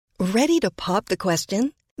Ready to pop the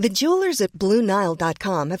question? The jewelers at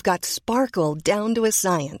BlueNile.com have got sparkle down to a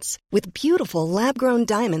science with beautiful lab-grown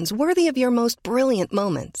diamonds worthy of your most brilliant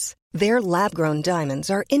moments. Their lab-grown diamonds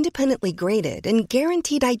are independently graded and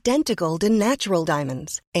guaranteed identical to natural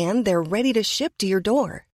diamonds, and they're ready to ship to your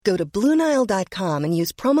door. Go to BlueNile.com and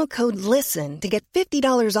use promo code LISTEN to get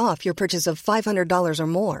 $50 off your purchase of $500 or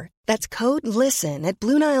more. That's code LISTEN at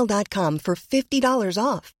BlueNile.com for $50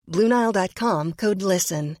 off. BlueNile.com, code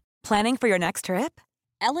LISTEN. Planning for your next trip?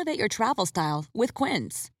 Elevate your travel style with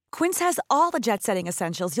Quince. Quince has all the jet-setting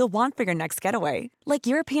essentials you'll want for your next getaway, like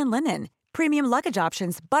European linen, premium luggage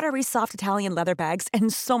options, buttery soft Italian leather bags,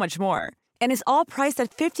 and so much more. And is all priced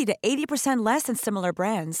at 50 to 80% less than similar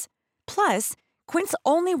brands. Plus, Quince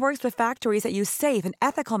only works with factories that use safe and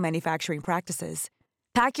ethical manufacturing practices.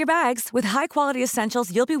 Pack your bags with high-quality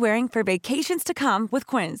essentials you'll be wearing for vacations to come with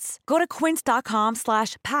Quince. Go to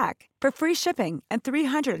quince.com/pack for free shipping and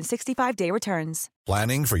 365-day returns.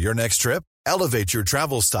 Planning for your next trip? Elevate your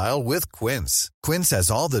travel style with Quince. Quince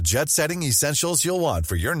has all the jet-setting essentials you'll want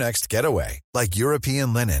for your next getaway, like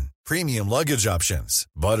European linen, premium luggage options,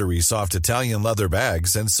 buttery soft Italian leather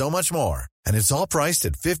bags, and so much more. And it's all priced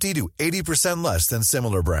at 50 to 80% less than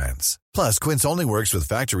similar brands. Plus, Quince only works with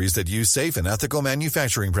factories that use safe and ethical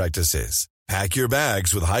manufacturing practices. Pack your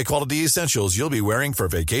bags with high-quality essentials you'll be wearing for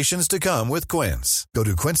vacations to come with Quince. Go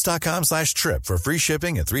to quince.com/trip for free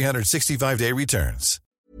shipping and 365-day returns.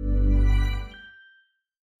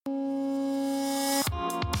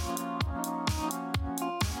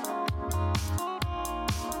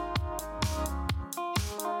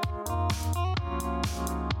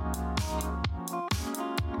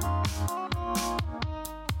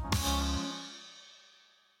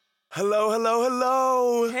 Hello, hello,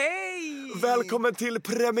 hello! Hej! Välkommen till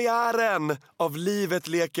premiären av Livet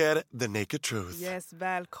leker The Naked Truth. Yes,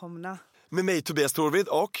 välkomna. Med mig Tobias Torvid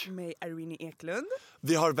och Med Irene Eklund.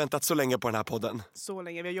 vi har väntat så länge på den här podden. Så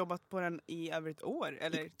länge, vi har jobbat på den i över ett år,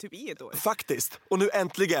 eller typ i ett år. Faktiskt. Och nu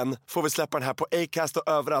äntligen får vi släppa den här på Acast och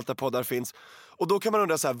överallt där poddar finns. Och då kan man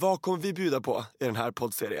undra så här, vad kommer vi bjuda på i den här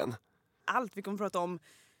poddserien? Allt vi kommer prata om: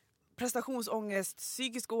 prestationsångest,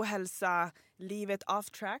 psykisk ohälsa, livet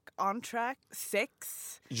off track, on track, sex,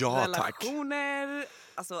 Ja, relationer,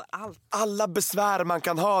 alltså allt. Alla besvär man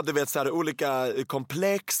kan ha, du vet så här, olika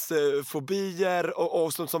komplex, fobier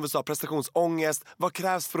och som vi sa, prestationsångest. Vad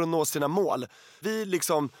krävs för att nå sina mål? Vi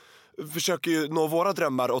liksom försöker ju nå våra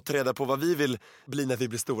drömmar och ta reda på vad vi vill bli när vi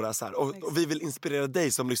blir stora så här. Och vi vill inspirera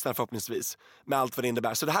dig som lyssnar förhoppningsvis med allt vad det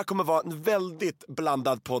innebär. Så det här kommer vara en väldigt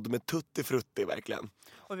blandad podd med tutti frutti verkligen.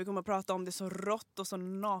 Och vi kommer att prata om det så rått och så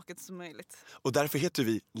naket som möjligt. Och därför heter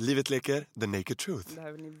vi Livet leker The Naked Truth. Det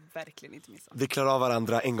här vill ni verkligen inte missa. Vi klarar av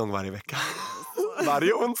varandra en gång varje vecka.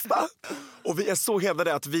 Varje onsdag. Och vi är så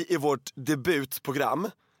hedrade att vi i vårt debutprogram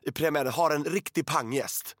i premiären har en riktig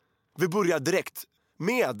panggäst. Vi börjar direkt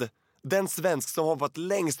med den svensk som har hoppat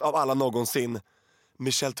längst av alla någonsin,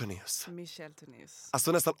 Michelle Tornéus. Michelle Tornéus.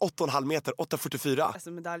 Alltså nästan 8,5 meter, 8,44.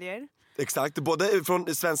 Alltså medaljer. Exakt, både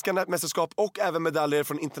från svenska mästerskap och även medaljer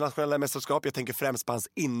från internationella mästerskap. Jag tänker främst på hans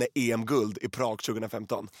inne-EM-guld i Prag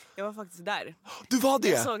 2015. Jag var faktiskt där. Du var det?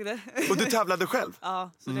 Jag såg det. Och du tävlade själv?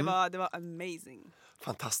 Ja, så det var amazing.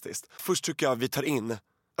 Fantastiskt. Först tycker jag vi tar in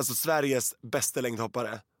alltså Sveriges bästa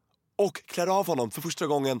längdhoppare och klär av honom för första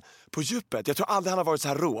gången på djupet. Jag tror aldrig han har varit så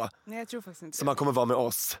här rå. Nej, jag tror faktiskt inte. Som han kommer vara med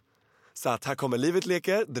oss. Så att här kommer Livet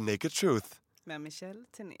leker The Naked Truth. Med Michelle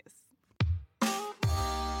Tornéus.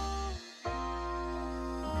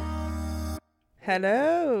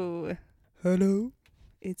 Hello! Hello.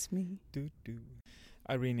 It's me.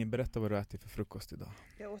 Irene, berätta vad du äter för frukost idag.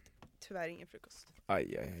 Jag åt tyvärr ingen frukost. Aj,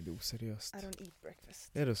 det är oseriöst. I don't eat breakfast.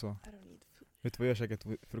 Är det så? I don't eat food. Vet du vad jag käkat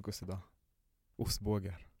till frukost idag?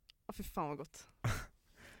 Ostbågar. Åh, för fan vad gott.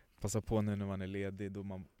 Passa på nu när man är ledig, då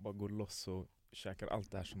man bara går loss och käkar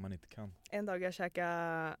allt det här som man inte kan. En dag jag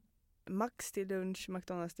käkade Max till lunch,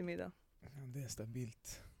 McDonalds till middag. Ja, det är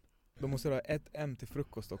stabilt. Då måste du ha ett M till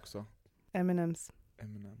frukost också. M&M's.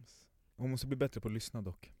 M&M's. Hon måste bli bättre på att lyssna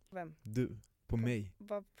dock. Vem? Du. På mig.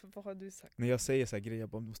 Vad har du sagt? När jag säger så här grejer, jag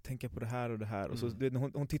bara, måste tänka på det här och det här. Och så, du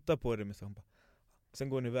vet, hon tittar på det med så hon bara, sen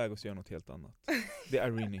går hon iväg och så gör något helt annat. Det är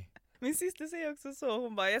Irene. Min syster säger också så.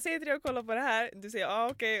 Hon bara, jag säger till dig att kolla på det här. Du säger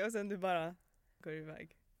okej. Och sen du bara går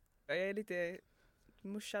iväg. Jag är lite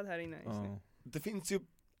mushad här inne just nu. Det finns ju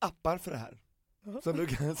appar för det här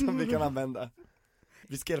som vi kan använda.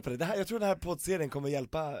 Vi ska hjälpa dig. Det här, jag tror den här poddserien kommer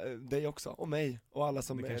hjälpa dig också, och mig, och alla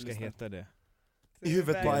som det kanske ska lyssnar. heta det. I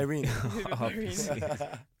huvudet på Irene.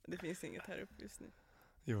 Det finns inget här uppe just nu.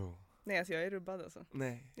 Jo. Nej, alltså jag är rubbad alltså.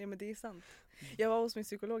 Nej. Ja, men det är sant. Jag var hos min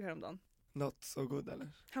psykolog häromdagen. Not so good eller?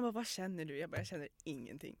 Han bara, vad känner du? Jag bara, jag känner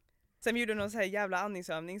ingenting. Sen gjorde någon så här jävla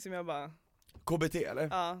andningsövning som jag bara... KBT eller?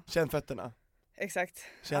 Ja, Känn fötterna. exakt.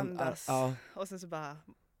 Känn, Andas. ja. Och sen så bara...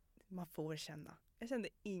 Man får känna. Jag kände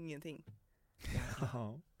ingenting.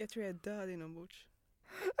 Jag tror jag är död inombords.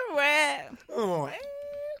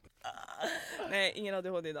 Nej, ingen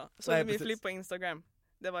ADHD idag. Såg du min flipp på Instagram?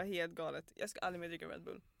 Det var helt galet. Jag ska aldrig mer dricka Red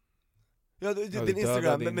Bull. Ja, din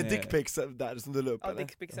Instagram med dickpics där som du la upp, Ja, eller?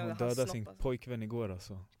 dickpicsen. Hon dödade sin pojkvän igår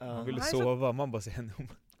alltså. Han Ja. ville Han är så- sova, man bara säger henne.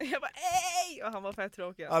 Jag bara ej! Och han var fett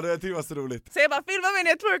tråkig. Ja, jag tycker det var så roligt. Så jag bara, filma mig när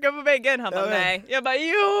jag twerkar på väggen. Han bara Ja, nej. Jag bara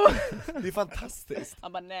jo! Det är fantastiskt.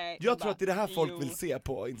 Han bara nej. Jag tror att det är det här folk jo. vill se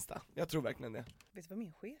på Insta. Jag tror verkligen det. Vet du vad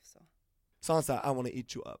min chef sa? Så han sa I wanna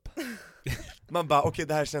eat you up. Man bara okej,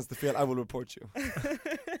 det här känns det fel, I will report you.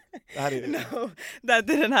 Det här är... No, that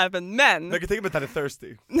didn't happen. Men... Jag kan tänka mig att han är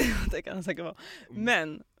thirsty. det kan han säkert vara.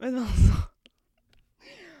 Men, vet du vad han sa?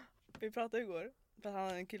 Vi pratade igår. För han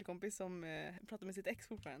hade en killkompis som pratade med sitt ex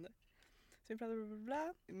fortfarande. Så vi pratade bla bla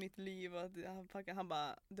bla, mitt liv och han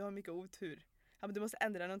bara, du har mycket otur. Han bara, du måste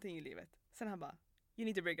ändra någonting i livet. Sen han bara, you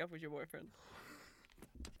need to break up with your boyfriend.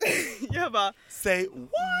 Jag bara, Say what?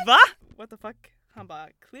 va? What the fuck? Han bara,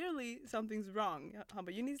 clearly something's wrong. Han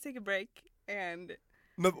bara, you need to take a break and...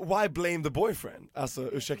 Men why blame the boyfriend?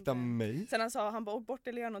 Alltså ursäkta mig. Sen han bara, åk bort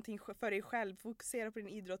eller gör någonting för dig själv. Fokusera på din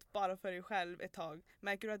idrott bara för dig själv ett tag.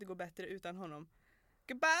 Märker du att det går bättre utan honom?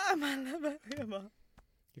 Goodbye, man. Jag bara,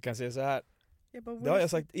 Jag kan säga så här. jag bara, Det har jag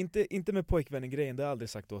sagt, inte med pojkvännen grejen, det har jag aldrig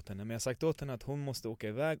sagt åt henne. Men jag har sagt åt henne att hon måste åka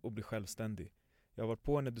iväg och bli självständig. Jag har varit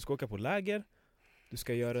på henne, du ska åka på läger. Du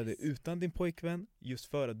ska göra det utan din pojkvän. Just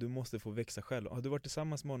för att du måste få växa själv. Har du varit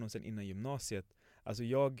tillsammans med honom sedan innan gymnasiet? Alltså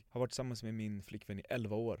jag har varit tillsammans med min flickvän i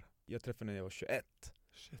 11 år. Jag träffade när jag var 21.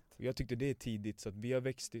 Shit. Och jag tyckte det är tidigt, så att vi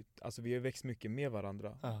har växt mycket med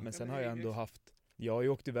varandra. Men sen men har det är jag ändå grymt. haft... Jag har ju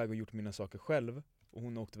åkt iväg och gjort mina saker själv. Och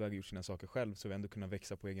hon har åkt iväg och gjort sina saker själv. Så vi har ändå kunnat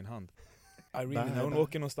växa på egen hand. Irene, när hon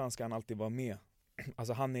åker någonstans ska han alltid vara med.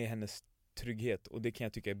 Alltså han är hennes trygghet. Och det kan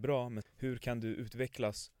jag tycka är bra. Men hur kan du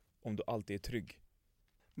utvecklas om du alltid är trygg?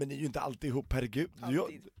 Men ni är ju inte alltid ihop, herregud.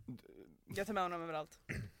 Alltid. Jag tar med honom överallt.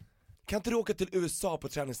 Kan inte du åka till USA på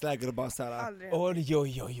träningsläger och bara såhär... Aldrig.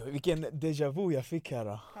 Oj, vilken déjà vu jag fick här.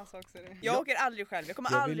 Han sa också det. Jag åker aldrig själv. Jag kommer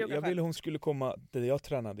aldrig åka Jag själv. ville hon skulle komma där jag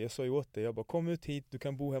tränade. Jag sa ju åt dig, jag bara kom ut hit, du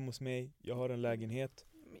kan bo hemma hos mig. Jag har en lägenhet.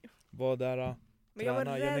 Var där, Men jag var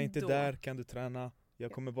träna. rädd Jag är inte då. där, kan du träna.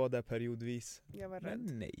 Jag kommer vara där periodvis. Jag var rädd.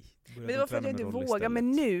 Men nej. Men det var för att jag inte vågade.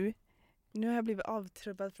 Men nu har jag blivit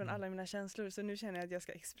avtrubbad från alla mina känslor. Så nu känner jag att jag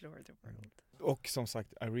ska explore the world. Och som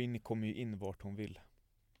sagt, Irene kommer ju in vart hon vill.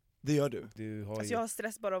 Det gör du. Du har Alltså jag har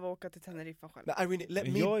stress bara av att åka till Teneriffa själv. Men Irene, let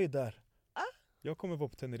Men me... jag är där. Jag kommer vara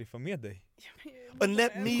på Teneriffa med dig. And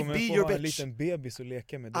let Du me kommer be få your ha en bitch. liten bebis och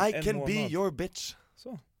leka med. I en can månad. be your bitch.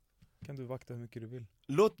 Så kan du vakta hur mycket du vill.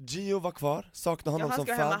 Låt Gio vara kvar, sakna honom Han som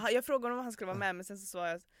ska fan. hemma. Jag frågade honom om han skulle vara med, men sen så sa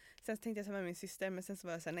jag, sen tänkte jag ta med min syster, men sen så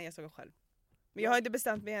var jag såhär, nej jag ska gå själv. Men jag har inte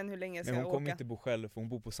bestämt mig än hur länge jag ska Men hon åka. kommer inte bo själv, för hon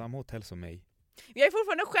bor på samma hotell som mig. Jag är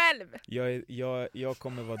fortfarande själv! Jag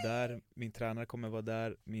kommer vara där, min tränare kommer vara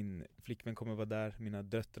där, min flickvän kommer vara där, mina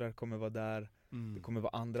döttrar kommer vara där. Det kommer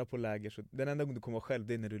vara andra på läger, så den enda gången du kommer vara själv,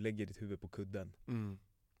 det är när du lägger ditt huvud på kudden.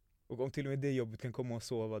 Och om till och med det jobbet kan komma och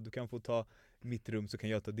sova, du kan få ta mitt rum så kan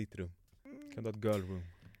jag ta ditt rum. Kan du ha ett girl room?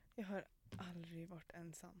 Jag har aldrig varit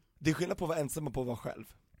ensam. Det är skillnad på att vara ensam och på att vara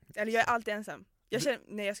själv. Eller jag är alltid ensam. Jag känner,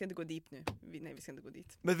 nej jag ska inte gå dit nu. Nej vi ska inte gå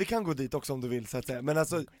dit. Men vi kan gå dit också om du vill så att säga. Men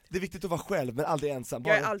alltså, det är viktigt att vara själv men aldrig ensam.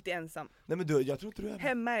 Jag är alltid ensam. Nej men du, jag tror inte du är det.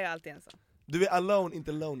 Hemma är jag alltid ensam. Du är alone,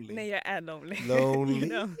 inte lonely. Nej jag är lonely. Lonely. You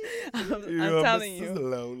know? I'm You're telling Mrs. you.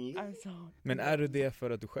 Lonely. I'm so... Men är du det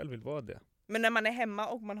för att du själv vill vara det? Men när man är hemma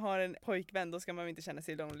och man har en pojkvän, då ska man inte känna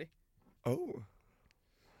sig lonely. Oh.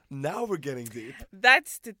 Now we're getting deep.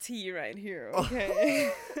 That's the tea right here, okay?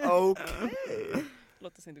 Okej.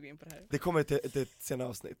 Låt oss inte gå in på det här. Det kommer till ett senare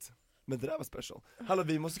avsnitt. Men det där var special. Hallå,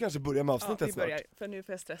 vi måste kanske börja med Ja, avsnittet vi snart. börjar, för nu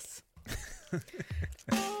får jag stress.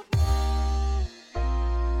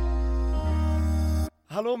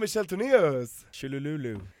 Hallå Michel Tornéus!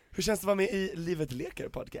 Chulululu. Hur känns det att vara med i Livet Leker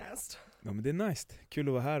podcast? Ja men det är nice, kul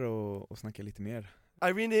att vara här och snacka lite mer.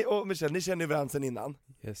 Irene och Michel, ni känner ju varandra sedan innan.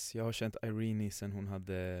 Yes, jag har känt Irene sen hon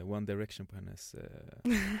hade One Direction på hennes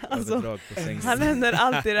Alltså, överdrag på sängen. han händer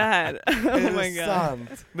alltid det här. Oh Är my det god.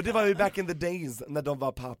 sant? Men det var ju back in the days när de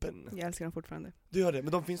var pappen. Jag älskar dem fortfarande. Du gör det,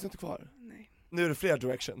 men de finns ju inte kvar. Nej, Nu är det fler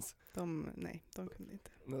directions. de kunde inte.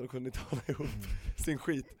 Nej, de kunde inte hålla ihop sin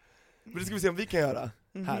skit. Men det ska vi se om vi kan göra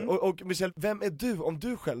här. Mhm. Och Michel, vem är du om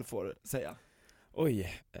du själv får säga?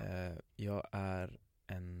 Oj, jag är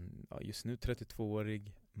just nu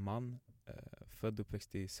 32-årig man, född och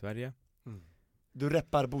uppväxt i Sverige. Du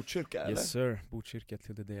reppar Botkyrka, eller? Yes sir, Botkyrka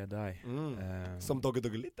till the day I die. Som Dogge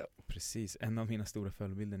Doggelito. Precis, en av mina stora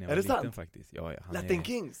förebilder när jag Är var det liten sant? faktiskt. Ja, han Latin är,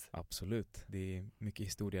 Kings. absolut, det är mycket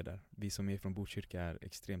historia där. Vi som är från Botkyrka är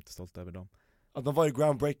extremt stolta över dem. Ja, de var ju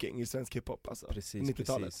groundbreaking i svensk hiphop alltså. Precis,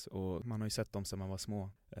 90-talet. precis. Och man har ju sett dem sedan man var små.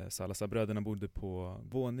 Salazar-bröderna bodde på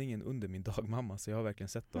våningen under min dagmamma, så jag har verkligen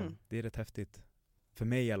sett dem. Det är rätt häftigt. För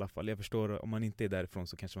mig i alla fall. Jag förstår, om man inte är därifrån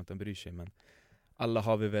så kanske man inte bryr sig, men alla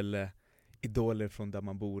har vi väl idoler från där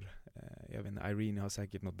man bor. Jag vet inte, Irene har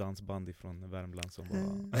säkert något dansband ifrån Värmland som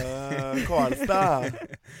var Karlstad.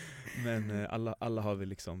 Men alla har vi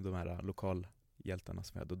liksom de här lokalhjältarna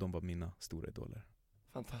som vi hade, och de var mina stora idoler.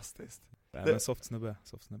 Fantastiskt. Men soft snubbe.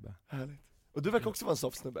 Härligt. Och du verkar också vara en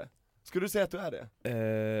soft snubbe. Skulle du säga att du är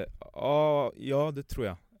det? Ja, det tror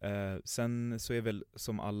jag. Sen så är väl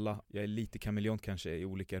som alla, jag är lite kameleont kanske i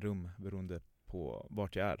olika rum beroende på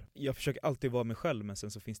vart jag är. Jag försöker alltid vara mig själv, men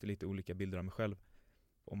sen så finns det lite olika bilder av mig själv.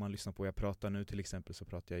 Om man lyssnar på hur jag pratar nu till exempel, så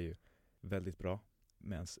pratar jag ju väldigt bra.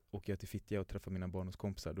 Men åker jag till Fittja och träffar mina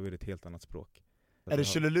barndomskompisar, då är det ett helt annat språk. Är det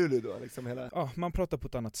Chulululu då? Liksom hela... Ja, man pratar på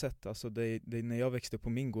ett annat sätt. Alltså när jag växte upp på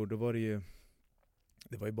min gård, då var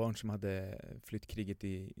det var ju barn som hade flytt kriget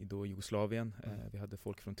i då Jugoslavien. Vi hade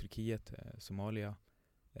folk från Turkiet, Somalia,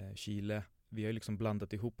 Chile. Vi har ju liksom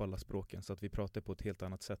blandat ihop alla språken så att vi pratar på ett helt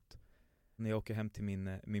annat sätt. När jag åker hem till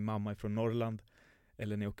min mamma från Norrland,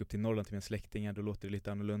 eller när jag åker upp till Norrland till mina släktingar, då låter det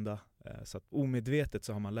lite annorlunda. Så att omedvetet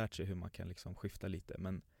så har man lärt sig hur man kan liksom skifta lite.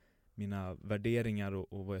 Men mina värderingar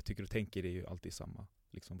och vad jag tycker och tänker är ju alltid samma,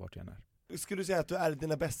 liksom vart jag är. Skulle du säga att du är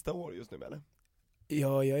dina bästa år just nu, eller?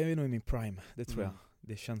 Ja, jag är nog i min prime, det tror jag.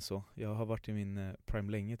 Det känns så. Jag har varit i min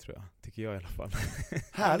prime länge, tror jag. Tycker jag i alla fall.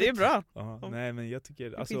 Det är bra. Ja, nej, men jag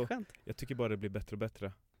tycker bara det blir bättre och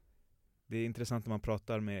bättre. Det är intressant när man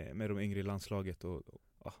pratar med de yngre i landslaget och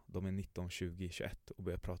de är 19, 20, 21 och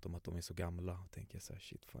börjar prata om att de är så gamla. Och tänker så här,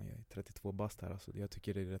 shit fan, jag är 32 bast här alltså. Jag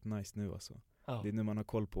tycker det är rätt nice nu alltså. Det är nu man har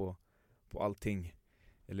koll på allting.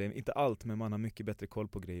 Eller inte allt, men man har mycket bättre koll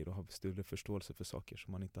på grejer och har större förståelse för saker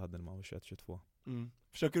som man inte hade när man var 21-22.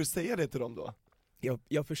 Försöker du säga det till dem då?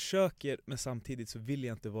 Jag försöker, men samtidigt så vill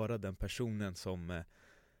jag inte vara den personen som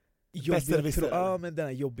men den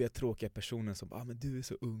här jobbiga, tråkiga personen som men du är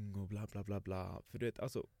så ung och bla bla bla bla. För du vet,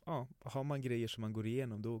 alltså, har man grejer som man går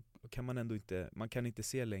igenom, då kan man ändå inte, man kan inte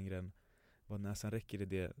se längre än vad näsan räcker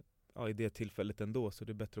i det tillfället ändå, så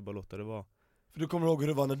det är bättre att bara låta det vara. För du kommer ihåg hur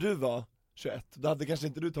det var när du var 21, då hade kanske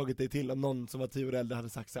inte du tagit dig till om någon som var 10 år äldre hade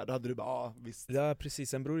sagt så här, då hade du bara, visst. Ja, precis,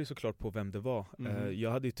 sen beror det såklart på vem det var.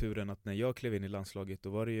 Jag hade ju turen att när jag klev in i landslaget, då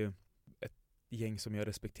var det ju ett gäng som jag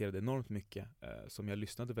respekterade enormt mycket, som jag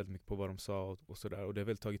lyssnade väldigt mycket på vad de sa och sådär, och det har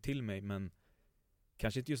väl tagit till mig, men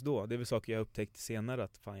kanske inte just då. Det är väl saker jag upptäckt senare,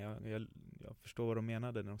 att fan, jag förstår vad de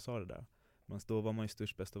menade när de sa det där. Men då var man ju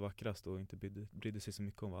störst, bäst och vackrast och inte brydde sig så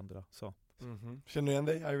mycket om vad andra sa. Känner du igen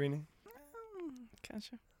dig, Irene?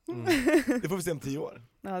 Kanske. Det får vi se om 10 år.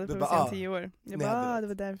 Ja, det får vi se om 10 år. Det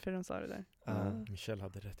var därför de sa det där. Michelle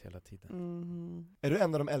hade rätt hela tiden. Är du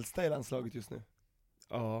en av de äldsta i landslaget just nu?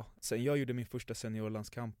 Ja, sen jag gjorde min första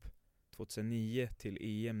seniorlandskamp 2009 till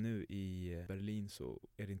EM nu i Berlin, så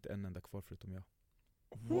är det inte en enda kvar förutom jag.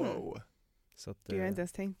 Wow. Så att, jag har inte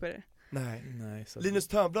ens tänkt på det. Nej, så Linus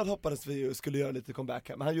Törnblad hoppades vi skulle göra lite comeback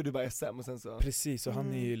här, men han gjorde bara SM och sen så... Precis, och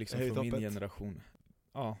han är ju liksom från min generation.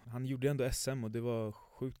 Ja, han gjorde ändå SM och det var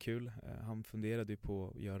sjukt kul. Han funderade ju på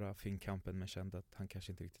att göra Finnkampen, men kände att han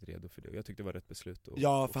kanske inte riktigt redo för det. Jag tyckte det var rätt beslut.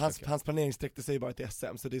 För hans planering sträckte sig bara till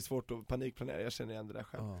SM, så det är svårt att panikplanera, jag känner igen det där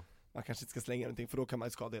själv. Man kanske inte ska slänga någonting, för då kan man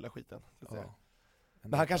ju skada hela skiten, så att säga.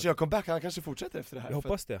 Men han kanske gör comeback, han kanske fortsätter efter det här. Jag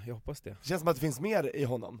hoppas det. Det känns som att det finns mer i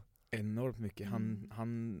honom. Enormt mycket.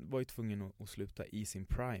 Han var ju tvungen att sluta i sin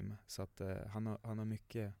prime, så att han har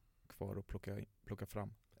mycket kvar att plocka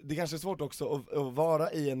fram. Det är kanske är svårt också att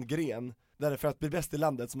vara i en gren där för att bli bäst i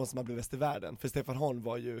landet så måste man bli bäst i världen. För Stefan Holm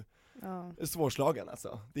var ju svårslagen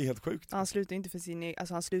alltså. Det är helt sjukt. Han slutade inte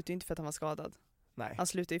för att han var skadad. Nej. Han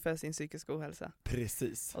slutade ju för sin psykiska ohälsa.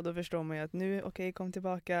 Precis. Och då förstår man ju att nu, kom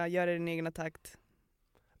tillbaka, gör det i din egna takt.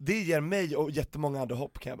 Det ger mig och jättemånga andra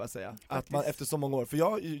hopp, kan jag bara säga. Faktiskt. Att man efter så många år, för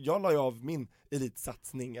jag la ju av min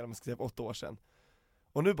elitsatsning, eller man ska säga, för 8 år sedan.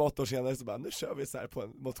 Och nu bara 8 år senare så bara, nu kör vi så här på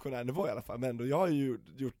en motionär nivå i alla fall. Men då, jag har ju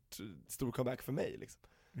gjort stor comeback för mig liksom.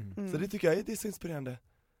 Så det tycker jag är så inspirerande.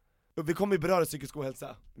 Och vi kommer ju beröra psykisk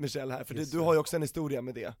ohälsa, Michelle här, för du har ju också en historia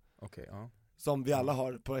med det. Okej, ja. Som vi alla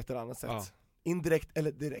har på ett eller annat sätt. Ja. Indirekt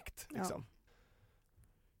eller direkt liksom.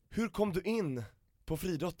 Hur kom du in på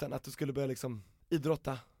friidrotten, att du skulle börja liksom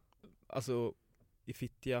idrotta? Alltså, i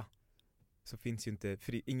Fittja så finns ju inte,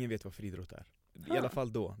 ingen vet vad friidrott är. I alla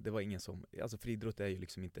fall då, det var ingen som, alltså friidrott är ju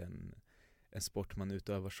liksom inte en sport man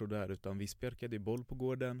utövar så där, utan vi spelade boll på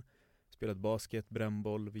gården, spelade basket,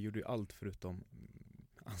 brännboll, vi gjorde ju allt förutom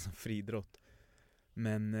friidrott.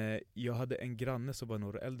 Men jag hade en granne som var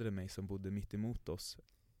några äldre än mig som bodde mitt emot oss.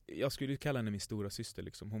 Jag skulle kalla henne min stora syster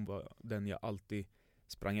liksom. Hon var den jag alltid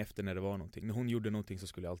sprang efter när det var någonting. När hon gjorde någonting så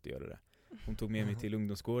skulle jag alltid göra det. Hon tog med mig till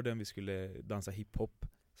ungdomsgården, vi skulle dansa hiphop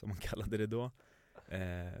som man kallade det då.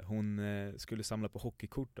 Hon skulle samla på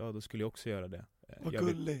hockeykort, då skulle jag också göra det.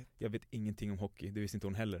 Jag vet ingenting om hockey, det visste inte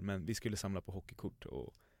hon heller, men vi skulle samla på hockeykort.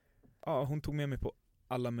 Och, hon tog med mig på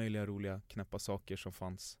alla möjliga roliga knäppa saker som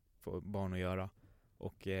fanns för barn att göra.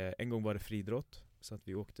 Och en gång var det friidrott, så att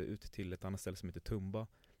vi åkte ut till ett annat ställe som heter Tumba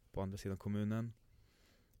på andra sidan kommunen.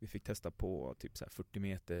 Vi fick testa på typ så här 40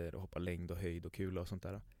 meter och hoppa längd och höjd och kula och sånt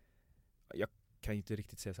där. Jag kan inte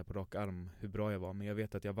riktigt säga så här på rak arm hur bra jag var, men jag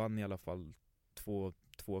vet att jag vann i alla fall 2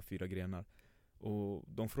 av 4 grenar. Och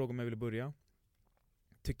de frågade om jag ville börja.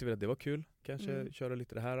 Tyckte väl att det var kul, kanske köra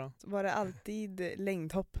lite det här. Var det alltid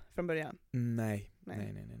längdhopp från början? Nej.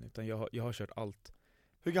 Utan jag har kört allt.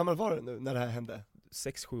 Hur gammal var du nu när det här hände?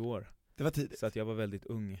 6-7 år. Det var tidigt. Så att jag var väldigt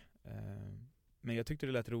ung. Men jag tyckte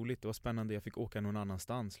det lät roligt, det var spännande. Jag fick åka någon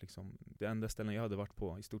annanstans liksom. Det enda ställen jag hade varit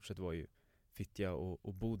på i stort sett var ju Fittja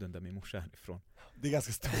och Boden där min morsa är ifrån. Det är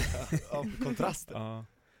ganska stora kontraster. Ja.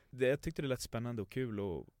 Jag tyckte det lät spännande och kul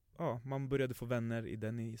och man började få vänner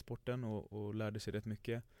i sporten och lärde sig rätt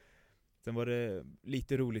mycket. Sen var det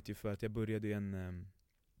lite roligt ju för att jag började i en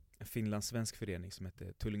finlandssvensk förening som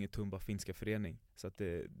hette Tullinge Tumba finska förening. Så att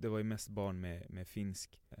det var ju mest barn med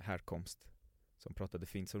finsk härkomst som pratade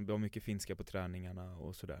finska. Så det var mycket finska på träningarna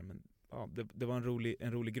och sådär. Men det var en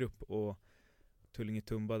rolig grupp, och Tullinge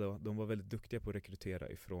Tumba då, de var väldigt duktiga på att rekrytera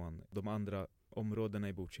ifrån de andra områdena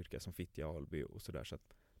i Botkyrka som Fittja, Alby och sådär. Så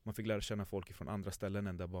att man fick lära känna folk från andra ställen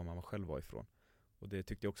än där bara man själv var ifrån. Och det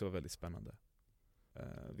tyckte jag också var väldigt spännande.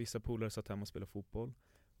 Vissa polare satt hemma och spelade fotboll.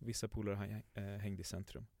 Vissa polare hängde i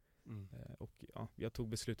centrum. Och jag tog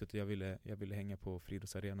beslutet att jag ville hänga på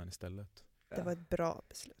friidrottsarenan istället. Det var ett bra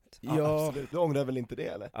beslut. Ja, absolut. Du ångrar väl inte det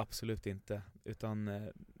eller? Absolut inte.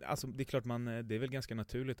 Utan alltså, det är klart det är väl ganska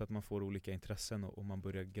naturligt att man får olika intressen och man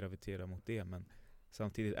börjar gravitera mot det. Men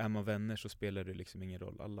samtidigt är man vänner så spelar det liksom ingen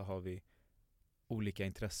roll. Alla har vi olika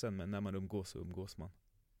intressen, men när man umgås så umgås man.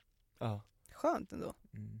 Ja. Skönt ändå.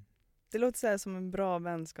 Det låter så här som en bra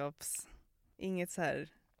vänskaps... Inget så här,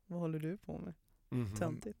 vad håller du på med?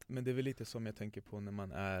 Töntigt. Men det är väl lite som jag tänker på när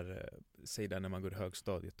man säg där när man går i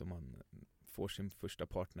högstadiet och man får sin första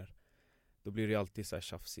partner. Då blir det alltid så här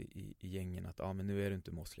tjafs i gängen att men nu är du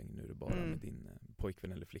inte med oss längre, nu är du bara med din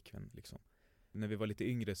pojkvän eller flickvän liksom. När vi var lite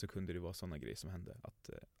yngre så kunde det vara sådana grejer som hände,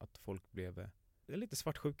 att folk blev lite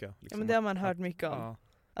svartsjuka liksom. Ja, men det har man hört mycket om. Ja.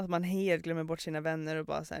 Att man helt glömmer bort sina vänner och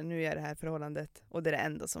bara så här, nu är det här förhållandet och det är det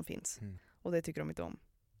enda som finns. Och det tycker de inte om.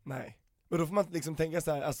 Nej. Men då får man liksom tänka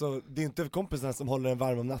så här, alltså det är inte kompisarna som håller en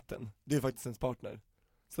varm om natten. Det är faktiskt ens partner.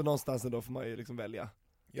 Så någonstans då får man ju liksom välja.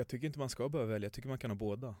 Jag tycker inte man ska behöva välja, jag tycker man kan ha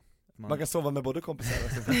båda. Man kan sova med både kompisar.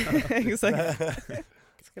 Exakt.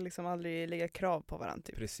 Det ska liksom aldrig lägga krav på varandra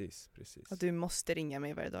typ. Precis. Att du måste ringa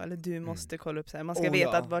mig varje dag, eller du måste kolla upp så här. Man ska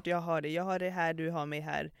veta att vart jag har det här, du har mig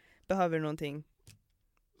här. Behöver du någonting?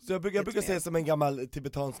 Så jag brukar säga som en gammal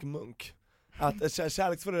tibetansk munk, att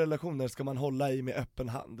kärleksfulla relationer ska man hålla i med öppen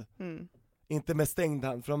hand. Inte med stängd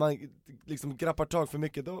hand, för om man liksom grappar tag för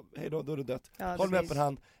mycket, då är det dött. Ja, håll med öppen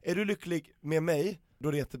hand. Är du lycklig med mig, då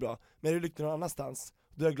är det jättebra. Men är du lycklig någon annanstans,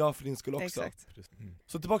 då är jag glad för din skull också. Exakt.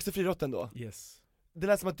 Så tillbaka till friidrotten då. Yes. Det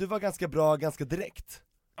lät som att du var ganska bra, ganska direkt.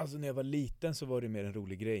 Alltså när jag var liten så var det mer en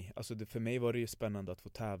rolig grej. Alltså för mig var det ju spännande att få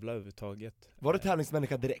tävla överhuvudtaget. Var du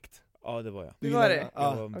tävlingsmänniska direkt? Ja, det var jag. Du var det?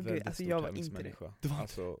 Jag var en väldigt alltså, stor jag var tävlingsmänniska. inte det.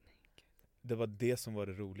 Alltså, det var det som var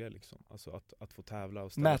det roliga liksom. Alltså att få tävla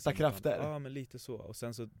och mäta krafter. Ja, men lite så. Och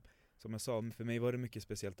sen så, som jag sa, för mig var det mycket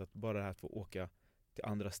speciellt att bara det här att få åka till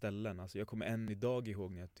andra ställen. Alltså jag kommer än idag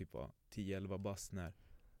ihåg när jag typ var 10-11 bast när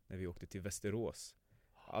vi åkte till Västerås.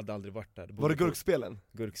 Jag hade aldrig varit där. Var det Gurkspelen?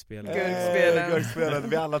 Gurkspelen.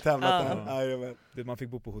 Vi alla tävlat där. Man fick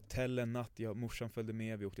bo på hotell en natt, morsan följde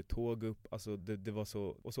med, vi åkte tåg upp. Alltså det var så,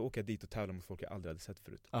 och så åka jag dit och tävla mot folk jag aldrig hade sett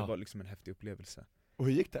förut. Det var liksom en häftig upplevelse. Och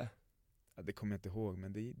hur gick det? Ja, det kommer jag inte ihåg,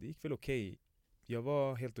 men det gick väl okej. Jag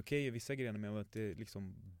var helt okej i vissa grejer, men jag var inte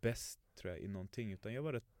liksom bäst tror jag i någonting, utan jag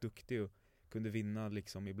var rätt duktig och kunde vinna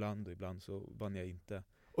liksom ibland, och ibland så vann jag inte.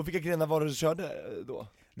 Och vilka grenar var det du körde då?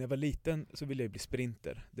 När jag var liten så ville jag bli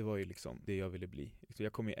sprinter. Det var ju liksom det jag ville bli. Så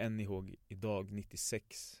jag kommer ju än ihåg idag,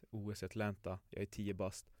 96, OS Atlanta. Jag är 10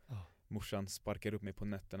 bast. Morsan sparkar upp mig på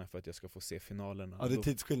nätterna för att jag ska få se finalerna. Ja, det är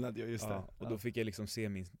tidsskillnad, just det. Och då fick jag liksom se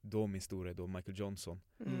min stora idol Michael Johnson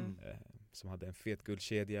som hade en fet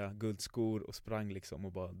guldkedja, guldskor och sprang liksom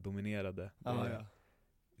och bara dominerade. Ja.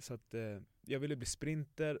 Så att jag ville bli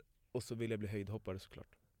sprinter och så ville jag bli höjdhoppare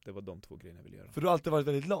såklart. Det var de 2 grejerna jag ville göra. För du har alltid varit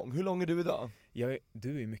väldigt lång. Hur lång är du idag?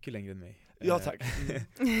 Du är mycket längre än mig. Ja tack.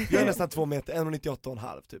 Jag är nästan 2 meter,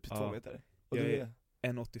 1,98,5 typ, 2 meter. Och jag du är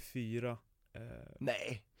 1,84.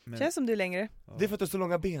 Nej, Men, Känns som du är längre. ja, det är för att du har så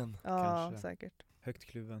långa ben. Ja, Kanske. säkert. högt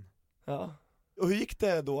kluven. Ja. Och hur gick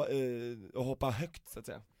det då att hoppa högt så att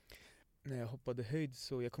säga? När jag hoppade höjd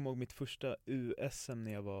så, jag kommer ihåg mitt första USM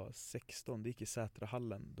när jag var 16, det gick i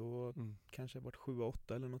Sätrahallen. Då kanske jag var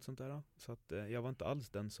 7-8 eller något sånt där. Så att jag var inte alls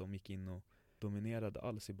den som gick in och dominerade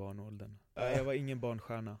alls i barnåldern. Jag var ingen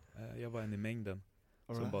barnstjärna, jag var en i mängden.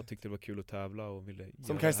 Som bara tyckte det var kul att tävla och ville Som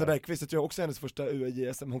göra Kajsa det här. Bergqvist, jag tror också hennes första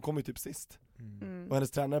UAJSM, hon kom ju typ sist. Mm. Och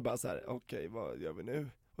hennes tränare bara så här: okej, vad gör vi nu?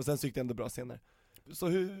 Och sen så gick det ändå bra senare. Så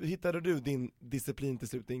hur hittade du din disciplin till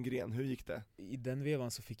slut, din gren? Hur gick det? I den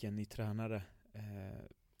vevan så fick jag en ny tränare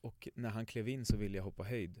och när han klev in så ville jag hoppa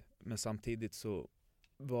höjd. Men samtidigt så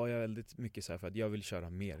var jag väldigt mycket så här för att jag vill köra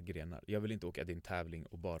mer grenar. Jag vill inte åka din tävling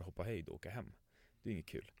och bara hoppa höjd och åka hem. Det är inget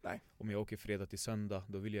kul. Nej. Om jag åker fredag till söndag,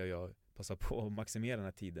 då vill jag passa på att maximera den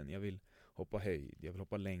här tiden. Jag vill hoppa höjd, jag vill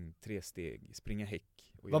hoppa längd, 3 steg, springa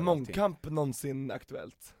häck. Var mångkamp någonsin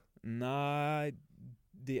aktuellt? Nej,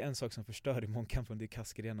 det är en sak som förstör i mångkampen, det är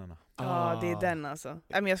kastgrenarna. Ja, det är den alltså.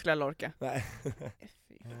 Nej, men jag skulle aldrig orka. Nej.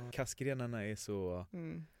 Kastgrenarna är så...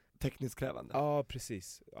 Tekniskt krävande. Ja,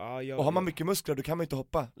 precis. Ja, Och har man mycket muskler, då kan man inte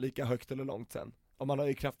hoppa lika högt eller långt sen. Om man har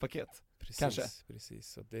i kraftpaket. Precis, kanske. Precis.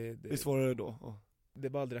 Så Det är svårare då. Det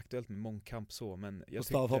var aldrig aktuellt med mångkamp så, men jag Och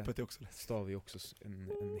stavhoppet är också lätt. Stav är också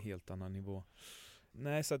en helt annan nivå.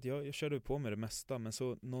 Nej, så att jag körde på med det mesta, men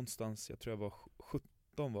så någonstans, jag tror jag var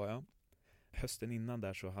 17 var jag. Hösten innan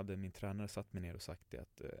där så hade min tränare satt mig ner och sagt det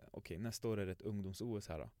att okej, nästa år är det ett ungdoms-OS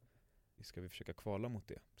här då. Ska vi försöka kvala mot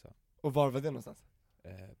det? Så. Och var det någonstans?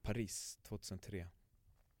 Paris 2003.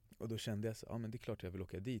 Och då kände jag så, ja men det är klart jag vill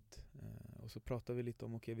åka dit. Och så pratade vi lite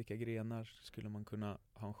om vilka grenar skulle man kunna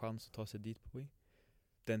ha en chans att ta sig dit på.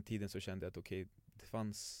 Den tiden så kände jag att det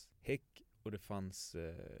fanns häck och det fanns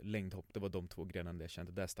längdhopp. Det var de 2 grenarna där jag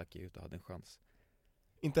kände, där stack jag ut och hade en chans.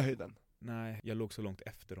 Inte höjden? Nej, jag låg så långt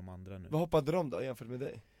efter de andra nu. Vad hoppade de då jämfört med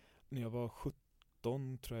dig? När jag var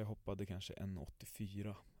 17 tror jag hoppade kanske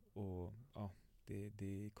 1,84. Och ja,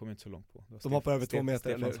 det kom jag inte så långt på. De hoppar över 2 meter,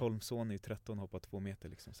 Stefans eller? Holmsson är ju 13 och hoppar 2 meter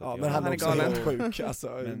liksom. Så Ja, att men han är också galen. helt sjuk,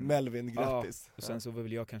 alltså Men- Melvin, grattis. Ja, och sen så var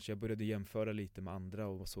väl jag började jämföra lite med andra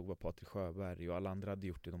och såg vad Patrik Sjöberg och alla andra hade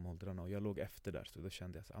gjort i de åldrarna och jag låg efter där, så då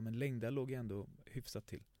kände jag så, men längd där låg jag ändå hyfsat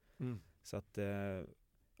till. Så att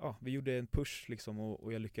vi gjorde en push liksom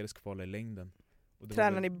och jag lyckades kvala i längden. Och det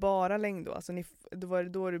Tränar var ni bara längd då? Alltså då var det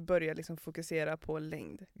då du började liksom fokusera på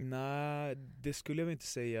längd? Nej, det skulle jag väl inte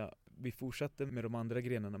säga. Vi fortsatte med de andra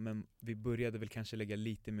grenarna, men vi började väl kanske lägga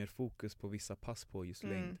lite mer fokus på vissa pass på just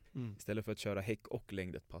längd. Istället för att köra häck och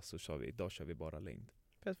längd ett pass så idag kör vi bara längd.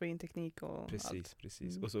 För att få in teknik och Precis.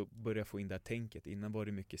 Mm. Och så började jag få in det här tänket. Innan var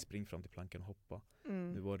det mycket spring fram till plankan och hoppa.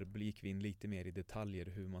 Nu gick vi in lite mer i detaljer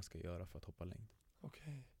hur man ska göra för att hoppa längd.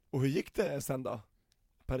 Okej. Och hur gick det sen då?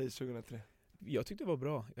 Paris 2003? Jag tyckte det var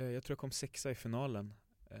bra. Jag tror jag kom 6:a i finalen.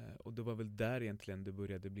 Och det var väl där egentligen det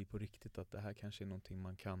började bli på riktigt att det här kanske är någonting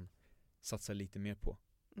man kan satsa lite mer på.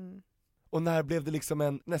 Och när blev det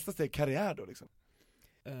liksom nästa steg karriär då liksom?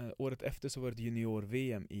 Året efter så var det ett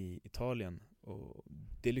junior-VM i Italien och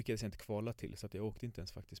det lyckades jag inte kvala till, så att jag åkte inte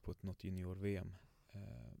ens faktiskt på något junior-VM.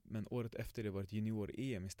 Men året efter det var ett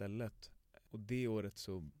junior-EM istället, och det året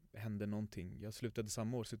så hände någonting. Jag slutade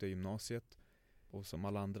samma år, slutade gymnasiet, och som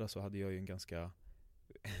alla andra så hade jag ju en ganska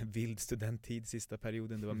vild studenttid sista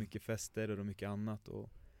perioden. Det var mycket fester och mycket annat,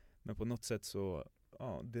 men på något sätt så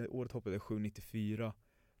det året hoppade jag 7,94,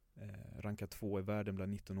 rankad 2 i världen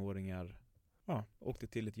bland 19-åringar. Åkte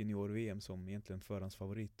till ett junior-VM som egentligen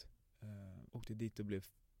förhandsfavorit. Åkte dit och blev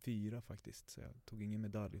 4 faktiskt, så jag tog ingen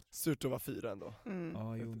medalj. Surt att vara 4 ändå.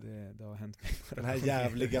 Ja, jo, det har hänt mig. Den här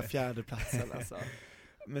jävliga 4:e platsen alltså.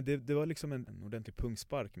 Men det var liksom en ordentlig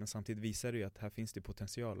punkspark, men samtidigt visar det ju att här finns det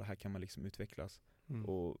potential och här kan man liksom utvecklas.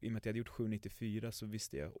 Och i och med att jag hade gjort 7,94 så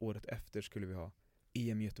visste jag året efter skulle vi ha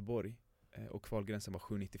EM i Göteborg och kvalgränsen var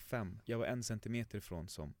 7,95. Jag var 1 centimeter ifrån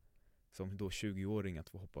som då 20-åring att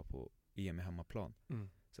få hoppa på EM i hemmaplan.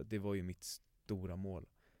 Så det var ju mitt stora mål.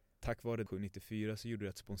 Tack vare 7,94 så gjorde det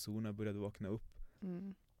att sponsorerna började vakna upp.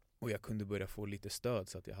 Och jag kunde börja få lite stöd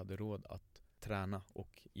så att jag hade råd att träna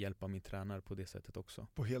och hjälpa min tränare på det sättet också.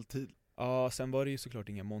 På heltid? Ja, sen var det ju såklart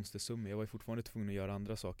inga monstersummor. Jag var ju fortfarande tvungen att göra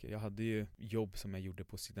andra saker. Jag hade ju jobb som jag gjorde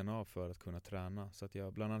på sidan av för att kunna träna. Så att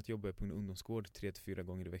jag bland annat jobbade på en ungdomsgård 3-4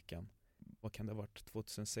 gånger i veckan. Vad kan det ha varit?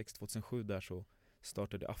 2006-2007 där så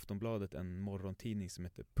startade Aftonbladet en morgontidning som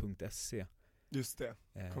heter .se. Just det,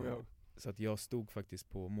 kommer jag ihåg. Så att jag stod faktiskt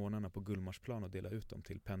på morgnarna på Gullmarsplan och delade ut dem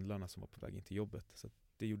till pendlarna som var på väg in till jobbet. Så att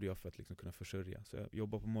det gjorde jag för att liksom kunna försörja. Så jag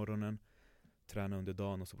jobbade på morgonen, tränade under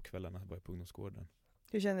dagen och så på kvällarna var jag på ungdomsgården.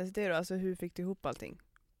 Hur kändes det då? Alltså hur fick du ihop allting?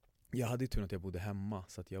 Jag hade ju tur att jag bodde hemma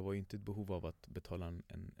så att jag var ju inte i behov av att betala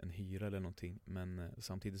en hyra eller någonting. Men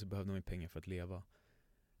samtidigt så behövde man ju pengar för att leva.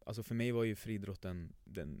 Alltså för mig var ju friidrotten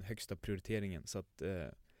den högsta prioriteringen. Så att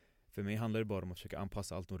för mig handlade det bara om att försöka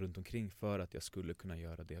anpassa allt runt omkring för att jag skulle kunna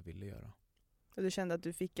göra det jag ville göra. Och du kände att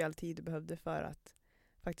du fick all tid du behövde för att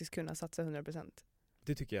faktiskt kunna satsa 100%?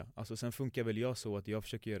 Det tycker jag. Alltså sen funkar väl jag så att jag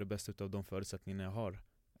försöker göra det bästa av de förutsättningarna jag har.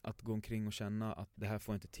 Att gå omkring och känna att det här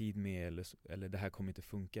får jag inte tid med eller det här kommer inte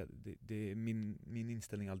funka. Det är min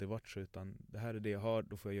inställning aldrig varit så, utan det här är det jag har,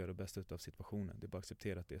 då får jag göra det bästa av situationen. Det är bara att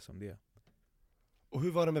acceptera att det är som det är. Och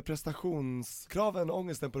hur var det med prestationskraven och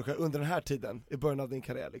ångesten på dig själv under den här tiden i början av din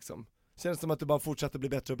karriär liksom? Känns det som att du bara fortsatte bli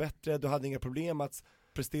bättre och bättre? Du hade inga problem att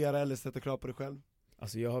prestera eller sätta krav på dig själv?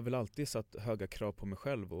 Alltså jag har väl alltid satt höga krav på mig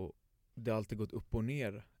själv och det har alltid gått upp och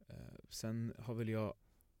ner. Sen har väl jag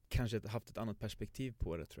kanske haft ett annat perspektiv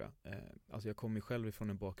på det, tror jag. Alltså jag kommer själv ifrån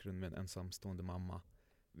en bakgrund med en ensamstående mamma.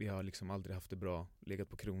 Vi har liksom aldrig haft det bra, legat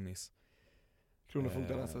på kronis.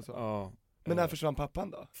 Kronofogden alltså så? Ja. Men när försvann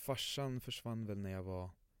pappan då? Farsan försvann väl när jag var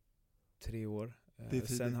 3 år.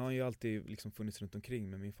 Sen har han ju alltid liksom funnits runt omkring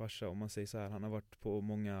med min farsa. Om man säger så här, han har varit på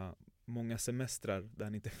många semestrar där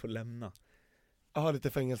han inte får lämna. Jaha, lite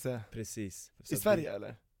fängelse. Precis. I Sverige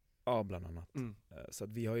eller? Ja, bland annat. Mm. Så att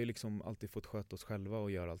vi har ju liksom alltid fått sköta oss själva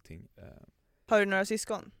och göra allting. Har du några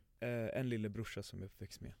syskon? En lillebrorsa som jag är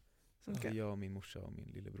uppväxt med. Så Okay. jag och min morsa och min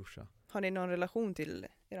lillebrorsa. Har ni någon relation till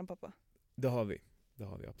eran pappa? Det har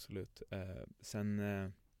vi absolut. Sen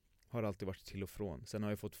har det alltid varit till och från. Sen har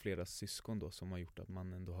jag fått flera syskon då som har gjort att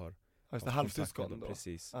man ändå har Just det, halvsyskon då?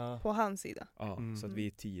 Precis. På hans sida? Ja, så att vi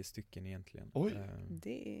är 10 stycken egentligen. Oj.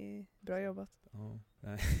 Det är bra jobbat.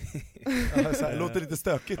 Ja, så låter lite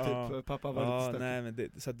stökigt typ. Pappa var lite stökig. Nej,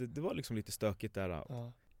 men så det var liksom lite stökigt där.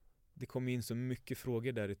 Ja. Det kom in så mycket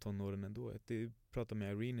frågor där i tonåren ändå. Det pratar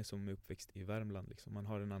med Irene som är uppväxt i Värmland liksom. Man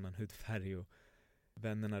har en annan hudfärg och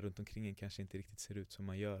vännerna runt omkring en kanske inte riktigt ser ut som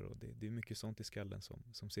man gör. Och det är mycket sånt i skallen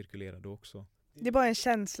som cirkulerar då också. Det är bara en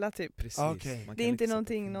känsla typ. Precis. Okay. Det är inte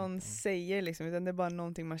någonting någon säger liksom, utan det är bara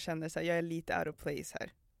någonting man känner så här, jag är lite out of place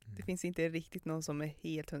här. Det finns inte riktigt någon som är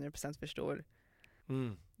helt 100% förstår.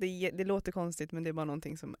 Det låter konstigt, men det är bara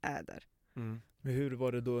någonting som är där. Men hur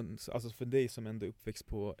var det då, alltså för dig som ändå uppväxt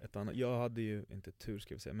på ett annat, jag hade ju inte tur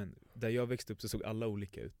ska vi säga, men där jag växte upp så såg alla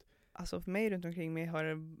olika ut. Alltså för mig runt omkring mig har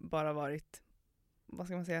det bara varit, vad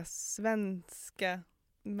ska man säga, svenska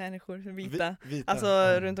människor, vita.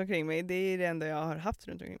 Alltså runt omkring mig, det är det enda jag har haft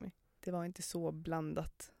runt omkring mig. Det var inte så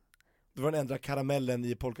blandat. Det var den enda karamellen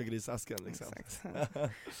i polkagrisasken liksom. Exakt.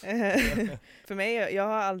 För mig, jag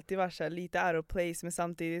har alltid varit så här, lite out of place, men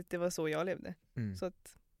samtidigt det var så jag levde. Så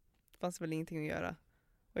att det fanns väl ingenting att göra.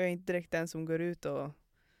 Och jag är inte direkt den som går ut och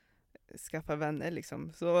skaffar vänner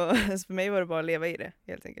liksom. Så för mig var det bara att leva i det,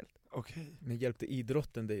 helt enkelt. Okej. Men hjälpte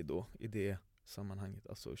idrotten dig då i det sammanhanget?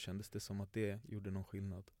 Alltså kändes det som att det gjorde någon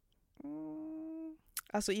skillnad?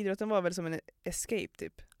 Alltså idrotten var väl som en escape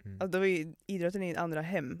typ. Alltså, det var ju, idrotten är ett andra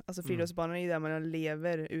hem. Alltså friidrottsbanan är ju där man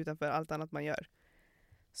lever utanför allt annat man gör.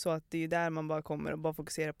 Så att det är ju där man bara kommer och bara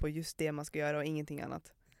fokuserar på just det man ska göra och ingenting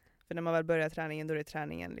annat. För när man väl börjar träningen, då är det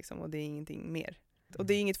träningen liksom, och det är ingenting mer. Och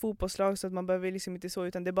det är inget fotbollslag, så att man behöver liksom inte så,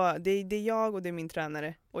 utan det är bara, det är jag och det är min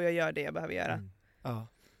tränare och jag gör det jag behöver göra. Ja.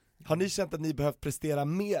 Har ni känt att ni behövt prestera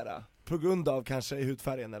mera på grund av kanske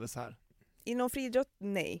hudfärgen eller så här? Inom friidrott,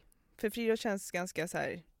 nej. För friidrott känns ganska så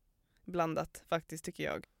här blandat faktiskt, tycker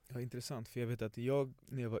jag. Ja, intressant, för jag vet att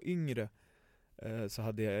när jag var yngre så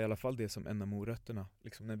hade jag i alla fall det som en av morötterna.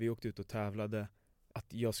 Liksom när vi åkte ut och tävlade,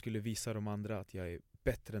 att jag skulle visa de andra att jag är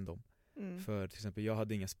bättre än dem. För till exempel, jag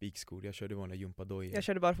hade inga spikskor, jag körde vanliga gympadojor. Jag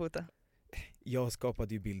körde barfota. Jag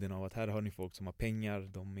skapade ju bilden av att här har ni folk som har pengar,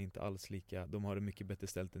 de är inte alls lika, de har det mycket bättre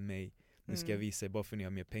ställt än mig. Nu ska jag visa er, bara för att ni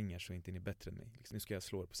har mer pengar så är inte ni bättre än mig. Liksom, nu ska jag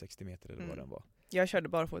slå er på 60 meter eller vad den var. Jag körde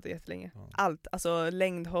barfota jättelänge. Ja. Allt, alltså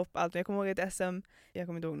längdhopp, allt. Men jag kommer ihåg ett SM, jag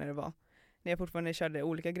kommer inte ihåg när det var. När jag fortfarande körde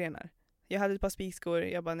olika grenar. Jag hade ett par spikskor,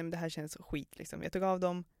 jag bara, nej men det här känns skit liksom. Jag tog av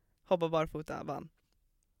dem, hoppade barfota, vann.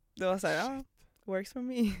 Det var så här, ja, works for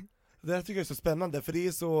me. Det här tycker jag är så spännande, för det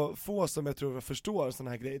är så få som jag tror förstår såna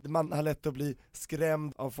här grejer. Man har lätt att bli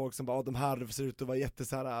skrämd av folk som bara, de här ser ut att vara jätte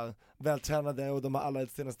så här vältränade och de har alla de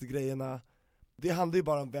senaste grejerna. Det handlar ju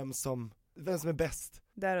bara om vem som är bäst.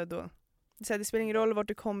 Där och då. Så här, det spelar ingen roll vart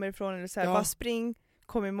du kommer ifrån eller så här, bara spring,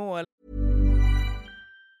 kom i mål.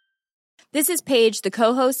 This is Paige, the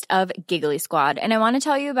co-host of Giggly Squad, and I want to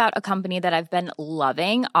tell you about a company that I've been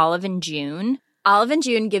loving, Olive & June. Olive &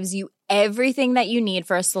 June gives you everything that you need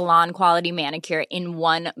for a salon-quality manicure in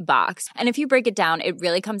one box. And if you break it down, it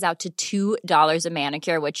really comes out to $2 a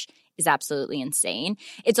manicure, which is absolutely insane.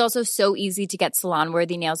 It's also so easy to get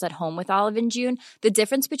salon-worthy nails at home with Olive & June. The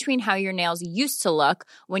difference between how your nails used to look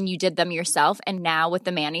when you did them yourself and now with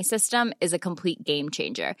the Mani system is a complete game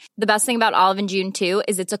changer. The best thing about Olive & June, too,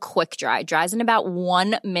 is it's a quick dry. Dries in about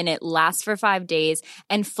 1 minute, lasts for 5 days,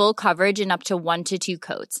 and full coverage in up to 1 to 2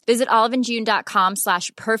 coats. Visit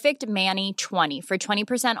oliveandjune.com/perfectmani20 for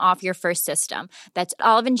 20% off your first system. That's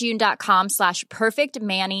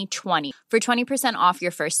oliveandjune.com/perfectmani20 for 20% off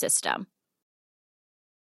your first system.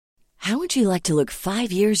 How would you like to look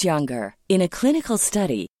 5 years younger? In a clinical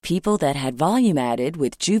study, people that had volume added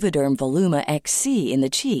with Juvederm Voluma XC in the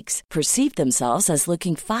cheeks perceived themselves as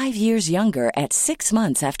looking 5 years younger at 6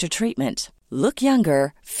 months after treatment. Look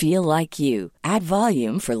younger, feel like you. Add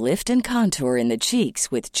volume for lift and contour in the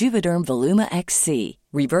cheeks with Juvederm Voluma XC.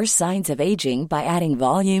 Reverse signs of aging by adding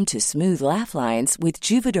volume to smooth laugh lines with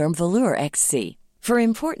Juvederm Volure XC. For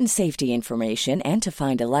important safety information and to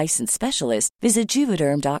find a licensed specialist, visit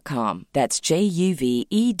Juvederm.com. That's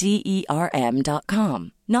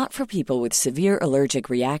JUVEDERM.com. Not for people with severe allergic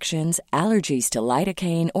reactions, allergies to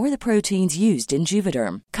lidocaine, or the proteins used in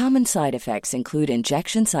Juvederm. Common side effects include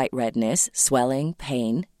injection site redness, swelling,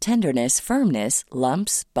 pain, tenderness, firmness,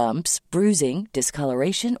 lumps, bumps, bruising,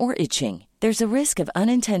 discoloration, or itching. There's a risk of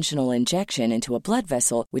unintentional injection into a blood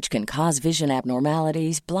vessel, which can cause vision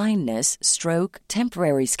abnormalities, blindness, stroke,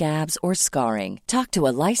 temporary scabs, or scarring. Talk to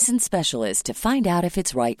a licensed specialist to find out if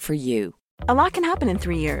it's right for you. A lot can happen in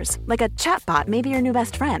 3 years, like a chatbot may be your new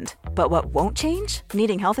best friend. But what won't change?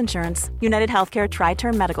 Needing health insurance. United Healthcare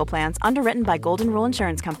Tri-Term Medical Plans, underwritten by Golden Rule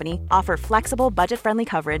Insurance Company, offer flexible, budget-friendly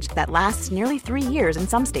coverage that lasts nearly 3 years in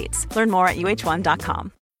some states. Learn more at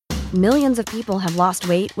uh1.com. Millions of people have lost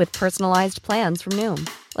weight with personalized plans from Noom.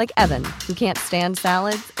 Like Evan, who can't stand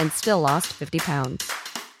salads and still lost 50 pounds.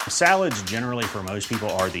 Salads generally for most people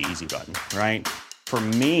are the easy button, right? For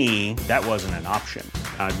me, that wasn't an option.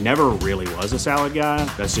 I never really was a salad guy.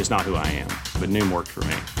 That's just not who I am. But Noom worked for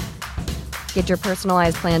me. Get your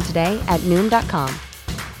personalized plan today at Noom.com.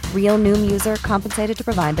 Real Noom user compensated to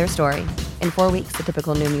provide their story. In 4 weeks, the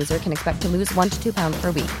typical Noom user can expect to lose 1 to 2 pounds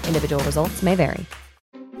per week. Individual results may vary.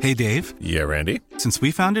 Hey, Dave. Yeah, Randy. Since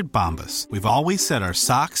we founded Bombas, we've always said our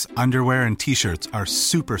socks, underwear, and T-shirts are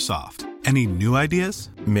super soft. Any new ideas?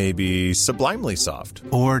 Maybe sublimely soft.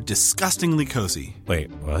 Or disgustingly cozy.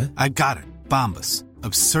 Wait, what? I got it. Bombas.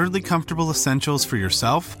 Absurdly comfortable essentials for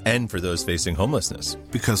yourself and for those facing homelessness.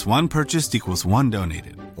 Because one purchased equals one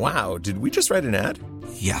donated. Wow, did we just write an ad?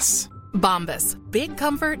 Yes. Bombas. Big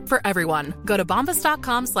comfort for everyone. Go to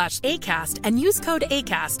bombas.com/ACAST and use code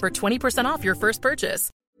ACAST for 20% off your first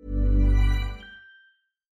purchase.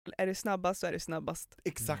 Är du snabbast så är du snabbast.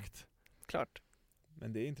 Exakt. Klart.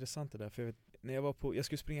 Men det är intressant det där, för när jag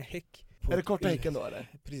skulle springa häck. Är det korta häcken då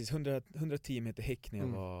eller? Precis, 110 meter häck när jag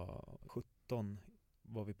var 17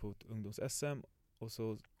 var vi på ett ungdoms-SM. Och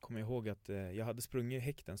så kommer jag ihåg att jag hade sprungit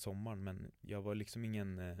häck den sommaren, men jag var liksom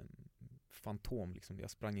ingen fantom. Liksom. Jag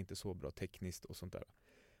sprang inte så bra tekniskt och sånt där.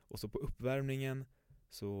 Och så på uppvärmningen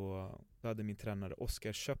så hade min tränare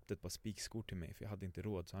Oskar köpt ett par spikskor till mig, för jag hade inte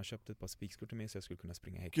råd. Så han köpte ett par spikskor till mig så jag skulle kunna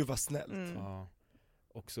springa häck. Gud vad snällt. Ja.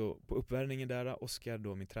 Och så på uppvärmningen där, Oskar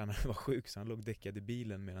då, min tränare, var sjuk så han låg däckad i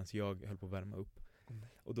bilen medan jag höll på att värma upp.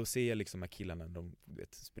 Och då ser jag liksom att killarna, de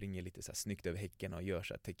springer lite så här snyggt över häcken och gör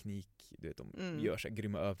så här teknik, de gör så här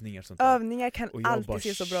grymma övningar och sånt Övningar kan och jag alltid bara,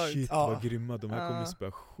 se så bra ut. Shit vad grymma, de här kommer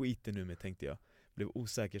spöa skiten nu med, tänkte jag. Blev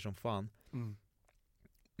osäker som fan.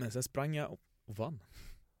 Men sen sprang jag och vann.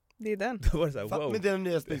 Det är den. Då var det så här, wow. Men det är de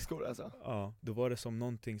nya spikskor alltså? Ja, då var det som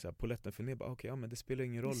någonting så här, polletten för ner, bara okej, ja men det spelar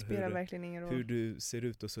ingen roll, hur du ser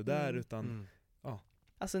ut och sådär, utan ja.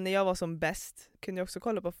 Alltså när jag var som bäst kunde jag också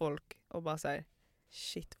kolla på folk och bara så här,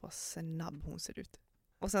 shit vad snabb hon ser ut.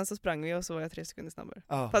 Och sen så sprang vi och så var jag 3 sekunder snabbare.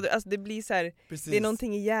 För att, alltså det blir så här, det är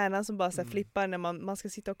någonting i hjärnan som bara så här flippar när man ska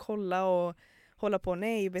sitta och kolla och hålla på,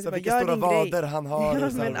 nej, vet så bara, vilka stora vader han har. Ja,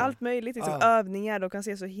 men allt möjligt, liksom, övningar, de kan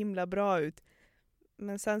se så himla bra ut.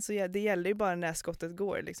 Men sen så det gäller ju bara när skottet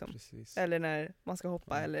går liksom. Precis. Eller när man ska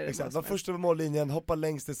hoppa eller exakt, var första på mållinjen, hoppa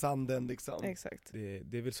längst i sanden liksom. Exakt.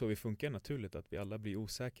 Det är väl så vi funkar naturligt, att vi alla blir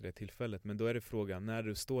osäkra i tillfället. Men då är det frågan, när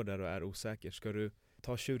du står där och är osäker, ska du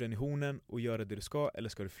ta tjuren i hornen och göra det du ska, eller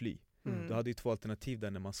ska du fly? Du hade ju 2 alternativ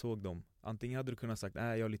där när man såg dem. Antingen hade du kunnat sagt,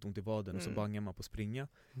 jag har lite ont i vaden, och så bangar man på springa.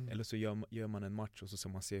 Eller så gör man en match och så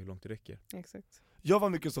man se hur långt det räcker. Exakt. Jag var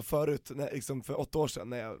mycket så förut, liksom för 8 år sedan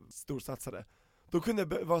när jag storsatsade. Då kunde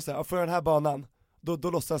det vara såhär, får jag den här banan,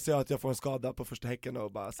 då låtsas jag att jag får en skada på första häcken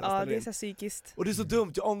och bara ja, det är så psykiskt. Och det är så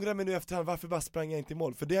dumt, jag ångrar mig nu efterhand, varför bara sprang jag inte i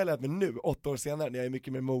mål? För det har jag lärt mig nu, 8 år senare, när jag är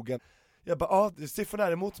mycket mer mogen. Jag bara, siffrorna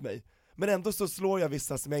är emot mig. Men ändå så slår jag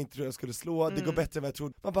vissa som jag inte tror jag skulle slå, det går bättre än vad jag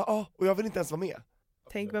trodde. Man bara, och jag vill inte ens vara med.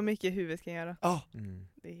 Tänk vad mycket huvudet kan göra. Ja.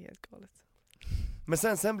 Det är helt galet.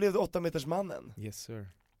 Men sen blev det 8-metersmannen. Yes sir.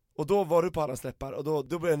 Och då var du på alla släppar, och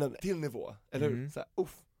då blev det en till nivå, eller hur? Så här,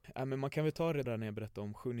 Ja, men man kan väl ta det där när jag berättade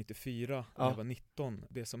om 794 när jag var 19.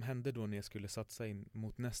 Det som hände då när jag skulle satsa in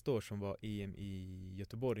mot nästa år som var EM i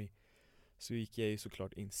Göteborg, så gick jag ju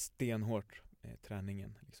såklart in stenhårt med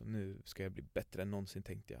träningen. Liksom, nu ska jag bli bättre än någonsin,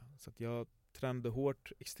 tänkte jag. Så att jag tränade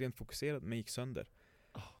hårt, extremt fokuserad, men gick sönder.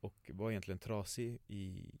 Och var egentligen trasig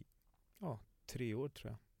i 3 år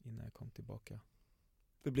tror jag, innan jag kom tillbaka.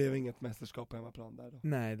 Det blev inget mästerskap på hemmaplan där då?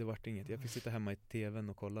 Nej, det vart inget. Jag fick sitta hemma i tvn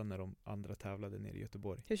och kolla när de andra tävlade nere i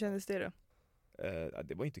Göteborg. Hur kändes det då?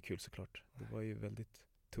 Det var inte kul såklart. Det var ju väldigt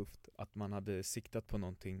tufft att man hade siktat på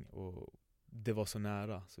någonting och det var så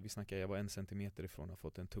nära. Så vi snackade, jag var 1 centimeter ifrån att ha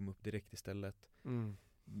fått en tumme upp direkt istället.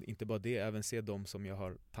 Inte bara det, även se dem som jag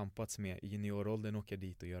har tampats med i junioråldern åka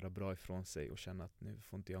dit och göra bra ifrån sig och känna att nu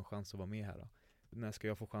får inte jag en chans att vara med här. När ska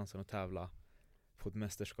jag få chansen att tävla på ett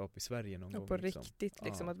mästerskap i Sverige någon gång? På riktigt,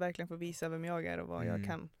 liksom, att verkligen få visa vem jag är och vad jag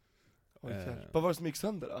kan. Vad var det som gick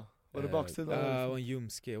sönder då? Var det baksidan? Det var en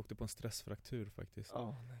ljumske, jag åkte på en stressfraktur faktiskt.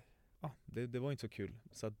 Det var inte så kul.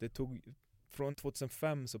 Så att det tog, från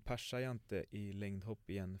 2005 så persade jag inte i längdhopp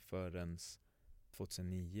igen förrän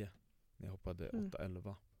 2009 när jag hoppade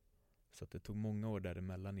 8-11. Så att det tog många år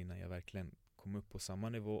däremellan innan jag verkligen kom upp på samma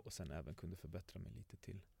nivå och sen även kunde förbättra mig lite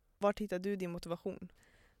till. Vart hittade du din motivation?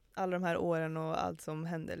 Alla de här åren och allt som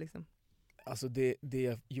hände liksom. Alltså det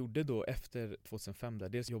jag gjorde då efter 2005 där,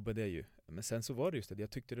 dels jobbade jag ju. Men sen så var det just det,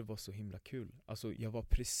 jag tyckte det var så himla kul. Alltså jag var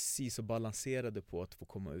precis så balanserade på att få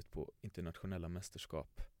komma ut på internationella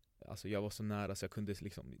mästerskap. Alltså jag var så nära så jag kunde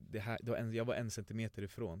liksom, jag var 1 centimeter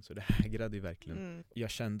ifrån, så det hägrade ju verkligen. Jag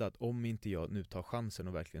kände att om inte jag nu tar chansen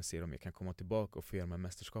och verkligen ser om jag kan komma tillbaka och få göra de här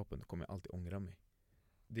mästerskapen, då kommer jag alltid ångra mig.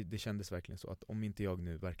 Det kändes verkligen så att om inte jag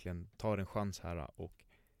nu verkligen tar en chans här och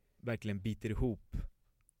verkligen biter ihop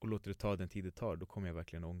och låter det ta den tid det tar, då kommer jag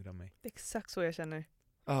verkligen ångra mig. Det är exakt så jag känner.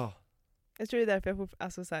 Ja. Jag tror det är därför jag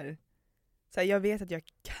alltså så här, jag vet att jag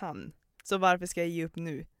kan. Så varför ska jag ge upp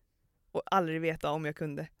nu? Och aldrig veta om jag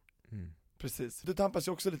kunde. Precis. Du tampas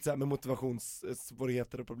ju också lite så här med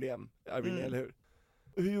motivationssvårigheter och problem, Irene, eller hur?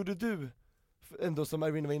 Hur gjorde du, ändå som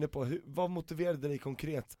Irene var inne på, vad motiverade dig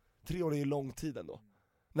konkret? 3 år är ju lång tid ändå.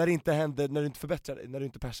 När det inte händer, när du inte förbättrar dig, när du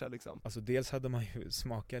inte persar liksom. Alltså dels hade man ju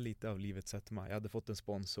smakat lite av livets sättma. Jag hade fått en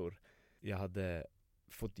sponsor. Jag hade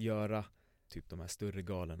fått göra typ de här större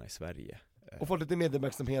galerna i Sverige. Och fått lite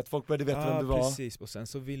medieuppmärksamhet, folk började veta vem du var. Precis, och sen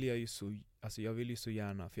så ville jag ju jag ville ju så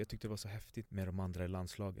gärna, för jag tyckte det var så häftigt med de andra i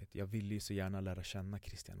landslaget. Jag ville ju så gärna lära känna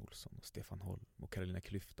Christian Olsson och Stefan Holm och Carolina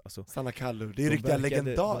Klüft. Alltså, Sanna Kallur, det är riktiga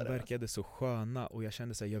legendarer. De verkade så sköna och jag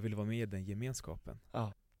kände så här, jag ville vara med i den gemenskapen.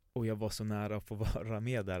 Ja. Och jag var så nära att få vara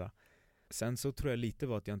med där. Sen så tror jag lite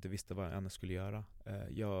var att jag inte visste vad jag annars skulle göra.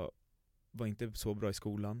 Jag var inte så bra i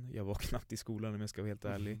skolan. Jag var knappt i skolan om jag ska vara helt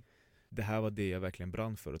ärlig. Det här var det jag verkligen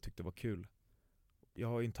brann för och tyckte var kul. Jag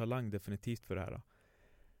har ju en talang definitivt för det här.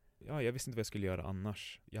 Ja, jag visste inte vad jag skulle göra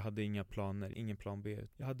annars. Jag hade inga planer, ingen plan B.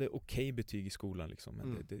 Jag hade okej betyg i skolan liksom,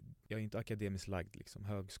 men jag är inte akademiskt lagd liksom.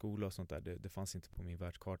 Högskola och sånt där, det fanns inte på min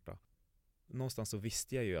världskarta. Någonstans så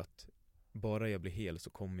visste jag ju att bara jag blir hel så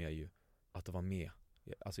kommer jag ju att vara med.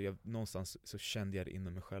 Alltså någonstans så kände jag det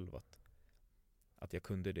inom mig själv att jag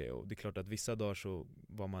kunde det. Och det är klart att vissa dagar så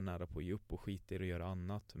var man nära på att ge upp och skita i och göra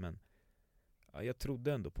annat. Men jag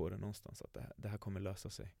trodde ändå på det någonstans att det här kommer lösa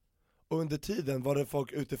sig. Och under tiden var det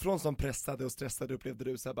folk utifrån som pressade och stressade, upplevde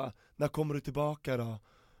du så här bara, när kommer du tillbaka då?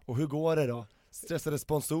 Och hur går det då? Stressade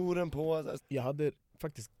sponsoren på? Jag hade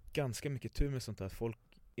faktiskt ganska mycket tur med sånt här. Folk,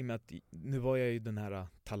 i och med att nu var jag ju den här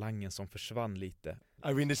talangen som försvann lite.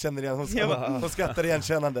 Irene känner igen, hon skrattar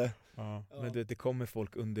igenkännande. Ja. Men det kommer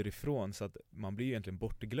folk underifrån så att man blir ju egentligen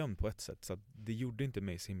bortglömd på ett sätt. Så att det gjorde inte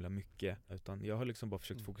mig så himla mycket, utan jag har liksom bara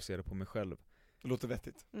försökt fokusera på mig själv. Det låter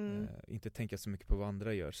vettigt. Inte tänka så mycket på vad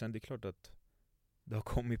andra gör. Sen det är klart att det har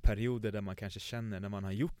kommit perioder där man kanske känner när man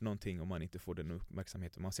har gjort någonting och man inte får den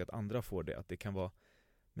uppmärksamheten. Man ser att andra får det, att det kan vara,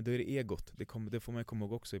 men då är det egot. Det får man komma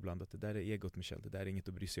ihåg också ibland, att det där är egot, Michel. Det där är inget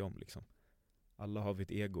att bry sig om liksom. Alla har vi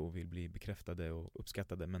ett ego och vill bli bekräftade och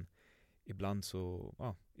uppskattade, men ibland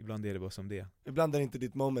ibland är det bara som det. Ibland är det inte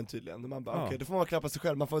ditt moment tydligen. Man bara, okej, då får man klappa sig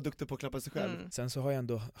själv. Man får vara duktig på att klappa sig själv. Sen så har jag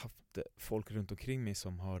ändå haft folk runt omkring mig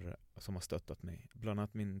som har stöttat mig. Bland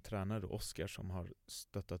annat min tränare Oskar som har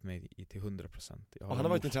stöttat mig till 100%. Och han har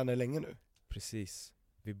varit en tränare länge nu? precis.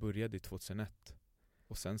 Vi började i 2001.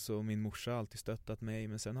 Och sen så min morsa har alltid stöttat mig.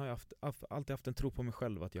 Men sen har jag alltid haft en tro på mig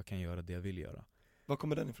själv att jag kan göra det jag vill göra. Var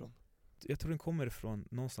kommer den ifrån? Jag tror den kommer ifrån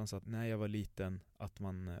någonstans att när jag var liten att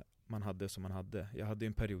man hade som man hade. Jag hade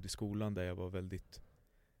en period i skolan där jag var väldigt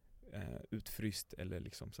utfryst eller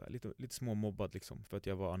liksom så här, lite småmobbad liksom, för att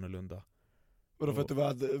jag var annorlunda. Vadå, för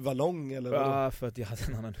att du var lång eller? Ja, för att jag hade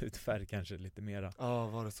en annan hudfärg kanske lite mera. Ja,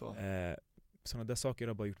 var det så? Sådana där saker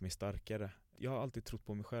har bara gjort mig starkare. Jag har alltid trott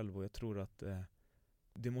på mig själv och jag tror att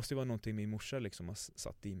det måste vara någonting min morsa liksom har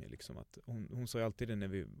satt i mig liksom, att hon sa ju alltid det när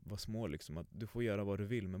vi var små liksom, att du får göra vad du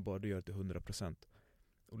vill men bara du gör det till 100%.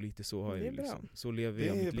 Och lite så har jag liksom, så lever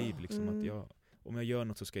jag mitt liv liksom, att om jag gör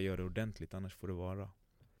något så ska jag göra det ordentligt, annars får det vara.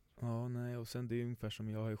 Ja, nej, och sen det är ju ungefär som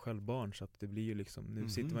jag har ju själv barn, så att det blir ju liksom, nu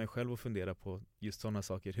sitter man ju själv och funderar på just sådana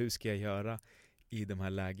saker. Hur ska jag göra i de här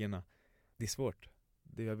lägena? Det är svårt.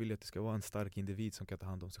 Jag vill ju att det ska vara en stark individ som kan ta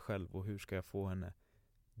hand om sig själv, och hur ska jag få henne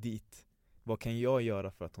dit? Vad kan jag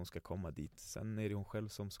göra för att hon ska komma dit? Sen är det hon själv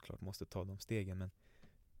som såklart måste ta de stegen, men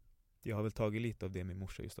jag har väl tagit lite av det min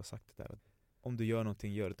morsa just har sagt där. Om du gör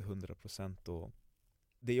någonting, gör det till 100%, och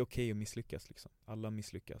det är okej att misslyckas liksom. Alla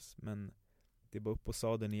misslyckas, men det är bara upp på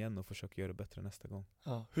sadeln igen och försöka göra det bättre nästa gång.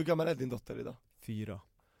 Ja. Hur gammal är din dotter idag? 4.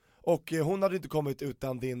 Och hon hade inte kommit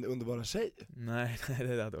utan din underbara tjej. Nej,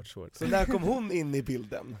 det hade varit svårt. Så när kom hon in i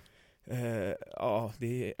bilden? Ja,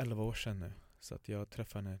 det är 11 år sedan nu. Så att jag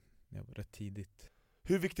träffade henne när jag var rätt tidigt.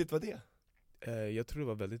 Hur viktigt var det? Jag tror det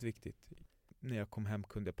var väldigt viktigt. När jag kom hem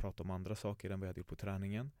kunde jag prata om andra saker än vad jag hade gjort på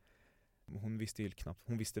träningen. Hon visste ju knappt,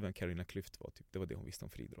 hon visste vem Carolina Klüft var typ. Det var det hon visste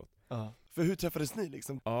om friidrott. Ja. För hur träffades ni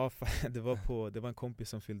liksom? Ja, det var en kompis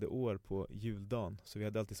som fyllde år på juldagen. Så vi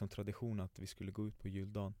hade alltid som tradition att vi skulle gå ut på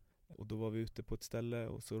juldagen. Och då var vi ute på ett ställe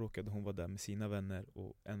och så råkade hon vara där med sina vänner.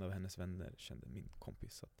 Och en av hennes vänner kände min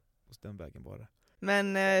kompis. Så att, och den vägen var det.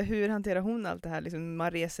 Men hur hanterar hon allt det här? Liksom,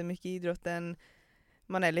 man reser mycket i idrotten.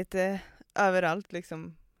 Man är lite överallt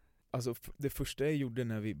liksom. Alltså det första jag gjorde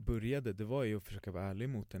när vi började, det var ju att försöka vara ärlig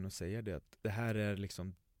mot henne och säga det, att det här är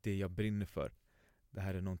liksom det jag brinner för. Det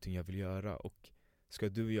här är någonting jag vill göra, och ska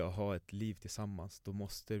du och jag ha ett liv tillsammans, då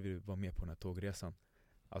måste vi vara med på den här tågresan.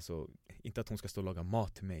 Alltså inte att hon ska stå och laga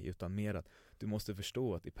mat till mig, utan mer att du måste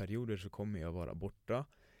förstå att i perioder så kommer jag vara borta.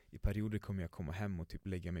 I perioder kommer jag komma hem och typ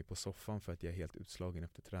lägga mig på soffan för att jag är helt utslagen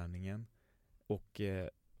efter träningen. Och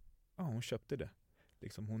ja, hon köpte det.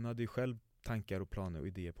 Liksom, hon hade ju själv tankar och planer och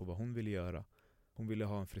idéer på vad hon ville göra. Hon ville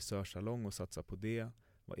ha en frisörsalong och satsa på det,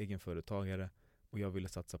 var egenföretagare, och jag ville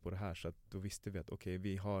satsa på det här. Så att då visste vi att okej,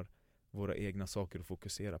 vi har våra egna saker att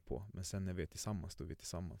fokusera på, men sen när vi är tillsammans, då är vi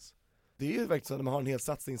tillsammans. Det är ju verkligen så när man har en hel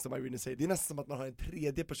satsning som Irene säger. Det är nästan som att man har en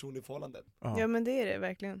tredje person i förhållandet. Ja, men det är det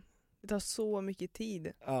verkligen. Det tar så mycket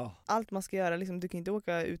tid. Ja. Allt man ska göra, liksom, du kan inte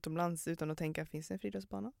åka utomlands utan att tänka, finns det en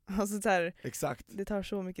friidrottsbana? Alltså så här, exakt. Det tar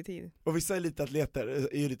så mycket tid. Och vissa elitatleter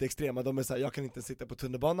är ju lite extrema. De är så här, jag kan inte sitta på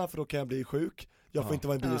tunnelbana för då kan jag bli sjuk. Jag får inte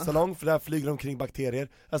vara i en biosalong för där flyger de omkring bakterier.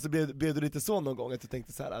 Alltså blev du lite så någon gång att du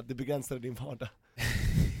tänkte så här, att det begränsade din vardag?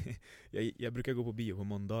 jag brukar gå på bio på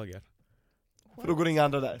måndagar. För då går inga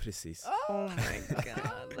andra där? Precis. Oh my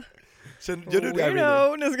god. Gör du det,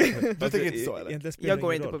 Irene? Du tänker inte så eller? Jag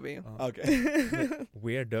går inte på bio. Okej.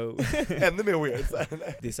 Weirdo. Ännu mer weird.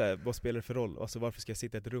 Det är så här, vad spelar det för roll? Alltså varför ska jag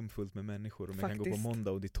sitta i ett rum fullt med människor om jag kan gå på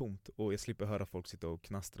måndag och det är tomt och jag slipper höra folk sitta och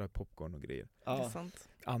knastra popcorn och grejer. Det är sant.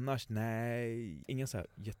 Annars, nej, inga så här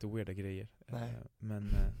jätteweirda grejer. Men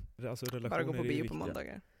alltså relationer. Bara gå på bio på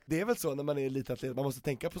måndagar. Det är väl så när man är elitatlet, man måste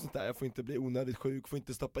tänka på sånt där. Jag får inte bli onödigt sjuk, får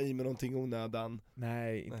inte stoppa i med någonting onödan.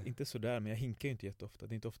 Nej. Inte sådär, men jag hinkar ju inte jätteofta.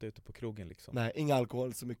 Det är inte ofta ute på krogen liksom. Nej, inga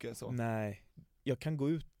alkohol så mycket så. Nej, jag kan gå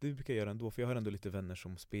ut, det brukar jag göra ändå. För jag har ändå lite vänner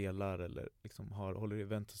som spelar eller liksom håller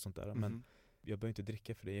event och sånt där. Men jag behöver inte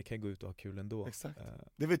dricka för det, jag kan gå ut och ha kul ändå. Exakt.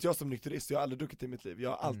 Det vet jag som nykterist, jag har aldrig druckit i mitt liv. Jag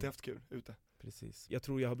har alltid haft kul ute. Precis. Jag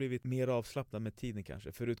tror jag har blivit mer avslappnad med tiden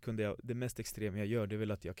kanske. Förut kunde jag, det mest extrema jag gör, det är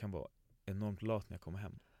väl att jag kan vara enormt lat när jag kommer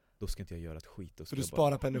hem. Då ska inte jag göra ett skit. Och så du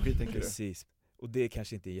sparar på energi, tänker du? Precis. Och det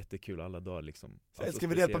kanske inte är jättekul alla dagar liksom. Alltså, ska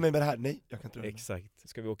vi hjälpa mig med det här? Nej, jag kan inte. Exakt.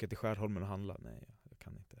 Ska vi åka till Skärholmen och handla? Nej, jag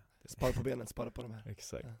kan inte. Spara på benen, spara på de här.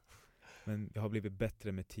 Exakt. Men jag har blivit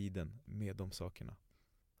bättre med tiden med de sakerna.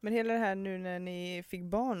 Men hela det här nu när ni fick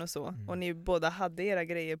barn och så, och ni båda hade era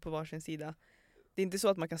grejer på varsin sida. Det är inte så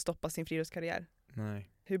att man kan stoppa sin friidrottskarriär. Nej.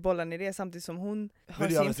 Hur bollar ni det samtidigt som hon har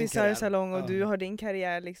sin frisörsalong och du har din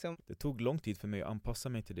karriär liksom? Det tog lång tid för mig att anpassa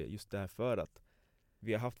mig till det, just därför att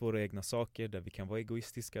vi har haft våra egna saker där vi kan vara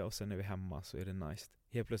egoistiska, och sen när vi är hemma så är det nice.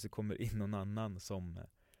 Helt plötsligt kommer in någon annan som,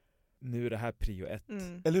 nu är det här prio 1.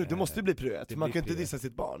 Eller hur, det måste bli prio 1, för man kan inte dissa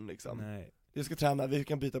sitt barn liksom. Nej. Jag ska träna, vi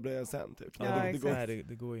kan byta blöja sen typ.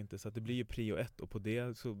 Det går ju inte, så att det blir ju prio 1, och på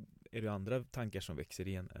det så är det andra tankar som växer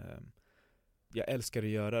igen. Jag älskar att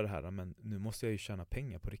göra det här, men nu måste jag ju tjäna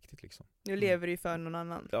pengar på riktigt liksom. Nu lever du ju för någon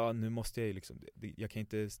annan. Ja, nu måste jag ju liksom, jag kan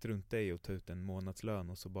inte strunta i att ta ut en månadslön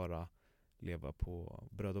och så bara leva på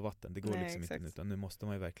bröd och vatten. Det går liksom inte, utan nu måste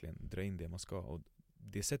man ju verkligen dra in det man ska. Och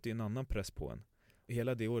det sätter ju en annan press på en.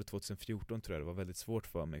 Hela det året 2014 tror jag det var väldigt svårt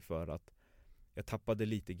för mig, för att jag tappade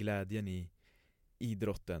lite glädjen i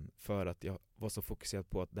idrotten för att jag var så fokuserad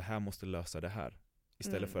på att det här måste lösa det här.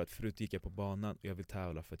 Istället för att förut gick jag på banan och jag vill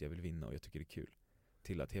tävla för att jag vill vinna och jag tycker det är kul.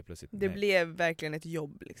 Till att helt plötsligt... Det blev verkligen ett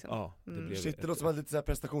jobb liksom. Ja, det blev Shit, det låter som att lite så här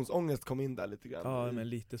prestationsångest kom in där lite grann. Ja, men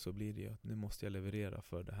lite så blir det ju. Nu måste jag leverera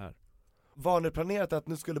för det här. Var ni planerat att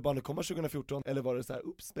nu skulle barnet komma 2014? Eller var det så här,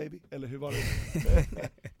 oops baby? Eller hur var det?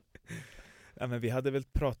 Ja, men vi hade väl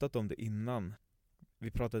pratat om det innan.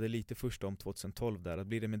 Vi pratade lite först om 2012 där, att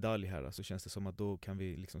blir det medalj här så känns det som att då kan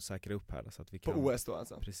vi liksom säkra upp här så att vi kan, på OS då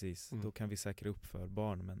alltså? Precis, då kan vi säkra upp för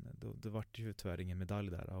barn, men då var det ju tyvärr ingen medalj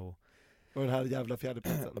där. Och den här jävla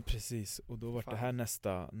fjärdeplatsen. Precis, och då var det här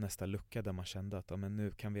nästa lucka där man kände att men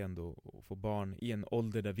nu kan vi ändå få barn i en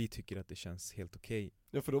ålder där vi tycker att det känns helt okej.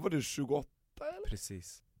 Ja, för då var du 28 eller?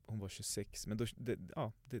 Precis, hon var 26, men då,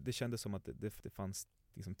 det kändes som att det fanns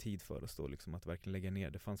liksom tid för oss då, liksom, att verkligen lägga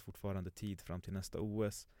ner. Det fanns fortfarande tid fram till nästa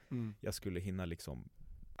OS. Jag skulle hinna liksom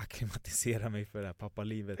akklimatisera mig för det här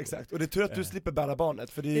pappalivet. Exakt, och det är tur att du slipper bära barnet,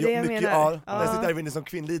 för det är det mycket jag sitter där inne som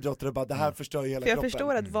kvinnlig idrottare och bara det här förstör ju hela kroppen. Jag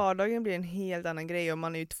förstår att vardagen blir en helt annan grej om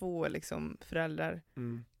man är ju 2 liksom föräldrar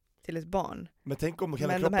till ett barn. Men tänk om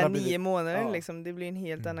hela kroppen, de här 9 månaderna liksom, det blir en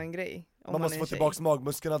helt annan grej. Om man måste få tillbaka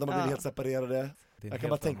magmusklerna, de blir helt separerade. Jag kan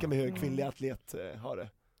bara tänka mig hur en kvinnlig atlet har det.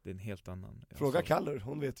 Det är en helt annan. Fråga Kaller,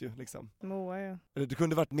 hon vet ju liksom. Moa, ja. Eller det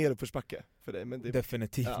kunde varit mer uppförsbacke för dig, men det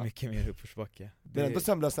definitivt mycket mer uppförsbacke. Det är ändå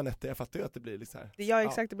sömnlösa nätter, jag fattar ju att det blir liksom här. Ja,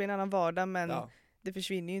 exakt, det blir en annan vardag, men det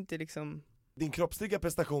försvinner ju inte liksom. Din kroppsliga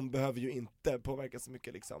prestation behöver ju inte påverka så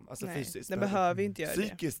mycket liksom, alltså fysiskt. Den behöver ju inte göra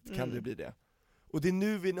psykiskt det. Kan det bli det. Och det är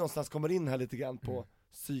nu vi någonstans kommer in här lite grann på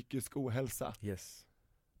psykisk ohälsa. Yes.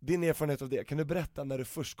 Din erfarenhet av det, kan du berätta när du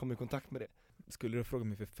först kom i kontakt med det? Skulle du fråga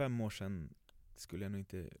mig för 5 år sedan skulle jag nog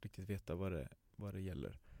inte riktigt veta vad det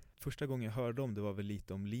gäller. Första gången jag hörde om det var väl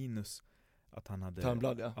lite om Linus, att han hade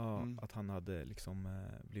Törnblad, att han hade liksom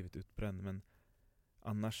blivit utbränd, men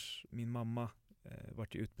annars min mamma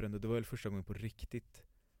vart ju utbränd, och det var väl första gången på riktigt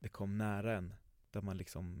det kom nära en, där man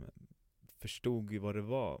liksom förstod vad det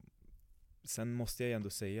var. Sen måste jag ändå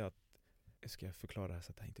säga att, ska jag förklara här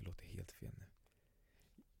så att det inte låter helt fel nu.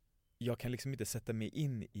 Jag kan liksom inte sätta mig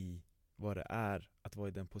in i vad det är att vara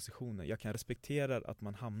i den positionen. Jag kan respektera att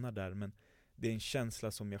man hamnar där, men det är en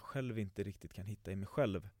känsla som jag själv inte riktigt kan hitta i mig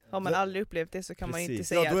själv. Har man aldrig upplevt det så kan man inte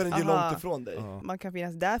säga då är den ju långt ifrån dig. Man kan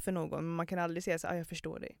finnas där för någon, men man kan aldrig säga så jag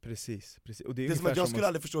förstår dig. Precis. Och det är som att jag skulle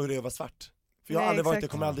aldrig förstå hur det är att vara svart. För jag har aldrig varit det,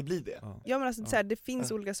 kommer aldrig bli det. Ja, men alltså, så här, det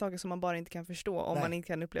finns olika saker som man bara inte kan förstå om man inte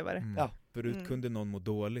kan uppleva det. Förut kunde någon må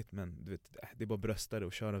dåligt, men du vet, det är bara bröstare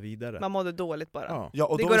och köra vidare. Man mådde dåligt bara. Ja,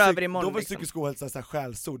 och det går över imorgon. Då var psykisk ohälsa så här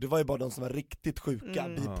skällsord. Det var ju bara de som var riktigt sjuka,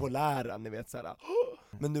 bipolära, ni vet så här.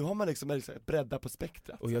 Men nu har man liksom bredda på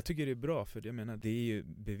spektrat. Och jag tycker det är bra, för jag menar, det är ju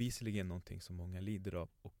bevisligen någonting som många lider av,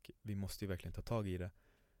 och vi måste ju verkligen ta tag i det.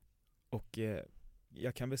 Och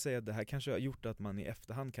jag kan väl säga att det här kanske har gjort att man i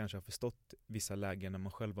efterhand kanske har förstått vissa lägen när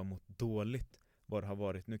man själv har mått dåligt, vad det har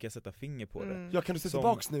varit. Nu kan jag sätta finger på det. Ja, kan du se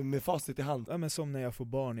tillbaks nu med facit i hand? Ja, men som när jag får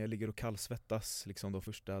barn, jag ligger och kallsvettas liksom de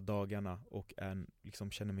första dagarna och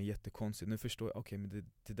liksom känner mig jättekonstigt. Nu förstår jag, okej,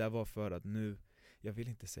 men det där var för att nu, jag vill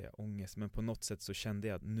inte säga ångest, men på något sätt så kände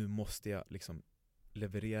jag att nu måste jag liksom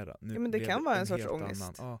leverera. Nu men det kan vara en sorts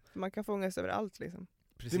ångest. Man kan få ångest över allt liksom.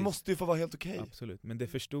 Precis. Det måste ju få vara helt okej. Absolut, men det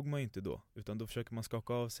förstod man ju inte då, utan då försöker man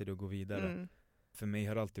skaka av sig det och gå vidare. För mig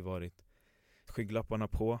har det alltid varit skygglapparna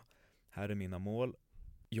på, här är mina mål,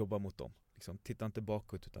 jobba mot dem. Liksom, titta inte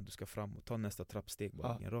bakåt, utan du ska fram och ta nästa trappsteg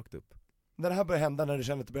bara, rakt upp. När det här började hända, när du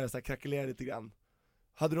kände att det började så här krackelera lite grann,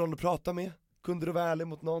 hade du någon att prata med? Kunde du vara ärlig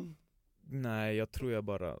mot någon? Nej, jag tror jag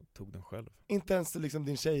bara tog den själv. Inte ens liksom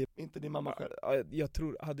din tjej, inte din mamma själv? Jag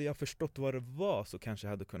tror, hade jag förstått vad det var så kanske jag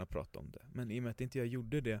hade kunnat prata om det. Men i och med att inte jag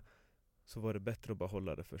gjorde det så var det bättre att bara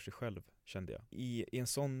hålla det för sig själv, kände jag. I en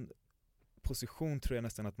sån position tror jag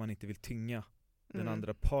nästan att man inte vill tynga den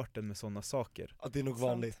andra parten med sådana saker. Att det är nog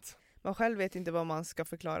vanligt. Man själv vet inte vad man ska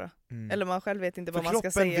förklara. Eller man själv vet inte vad man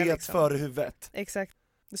ska säga. För kroppen vet liksom. före huvudet. Exakt.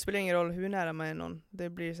 Det spelar ingen roll hur nära man är någon. Det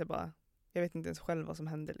blir så bara, jag vet inte ens själv vad som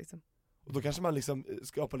händer liksom. Och då kanske man liksom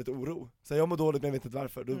skapar lite oro. Så jag mår dåligt men jag vet inte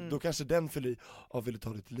varför. Då kanske den fyller i, vill du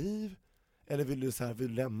ta ditt liv? Eller vill du så här, vill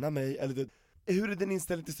du lämna mig? Eller Hur är din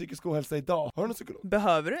inställning till psykisk ohälsa idag? Har du någon psykolog?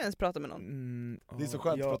 Behöver du ens prata med någon? Det är så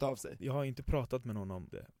skönt att prata av sig. Jag har inte pratat med någon om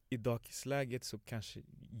det. I dagsläget så kanske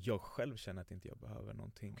jag själv känner att inte jag behöver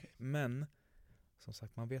någonting. Okay. Men som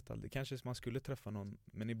sagt, man vet aldrig. Kanske man skulle träffa någon.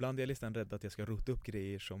 Men ibland är jag nästan rädd att jag ska rota upp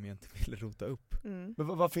grejer som jag inte vill rota upp. Men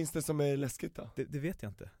vad finns det som är läskigt då? Det vet jag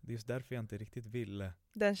inte. Det är just därför jag inte riktigt vill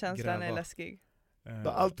Den känslan gräva. är läskig. Det är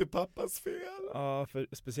alltid pappas fel. Ja, för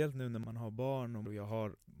speciellt nu när man har barn och jag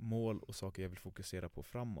har mål och saker jag vill fokusera på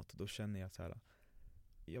framåt. Då känner jag så här,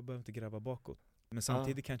 jag behöver inte gräva bakåt. Men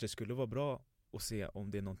samtidigt kanske det skulle vara bra att se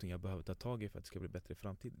om det är någonting jag behöver ta tag i för att det ska bli bättre i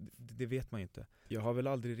framtiden. Det vet man ju inte. Jag har väl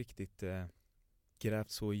aldrig riktigt grävt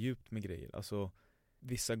så djupt med grejer. Alltså,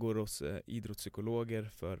 vissa går hos idrottspsykologer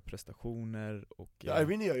för prestationer. Och,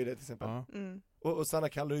 Irene gör ju det till exempel. Ja. Och Sanna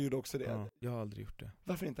Kallur gjorde också det. Ja, jag har aldrig gjort det.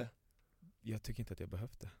 Varför inte? Jag tycker inte att jag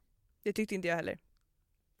behövt det. Det tyckte inte jag heller.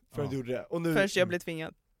 Förrän du gjorde det. Och nu, förrän jag blev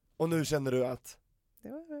tvingad. Och nu känner du att det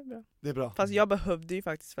var bra. Det är bra. Fast jag behövde ju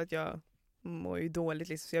faktiskt för att jag mår ju dåligt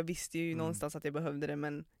liksom. Så jag visste ju någonstans att jag behövde det.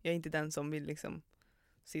 Men jag är inte den som vill liksom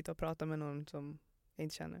sitta och prata med någon som jag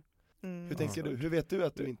inte känner. Hur tänker du? Hur vet du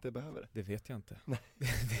att du inte behöver det? Det vet jag inte.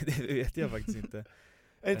 det vet jag faktiskt inte. Är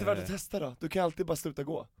det inte värt att testa då? Du kan alltid bara sluta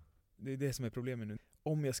gå. Det är det som är problemet nu.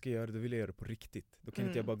 Om jag ska göra det, då vill jag göra det på riktigt. Då kan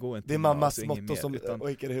inte jag bara gå en timme. Det är mammas och motto som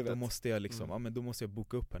åker i huvudet. Då måste jag liksom, men då måste jag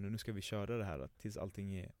boka upp här nu. Nu ska vi köra det här tills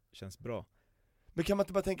allting känns bra. Men kan man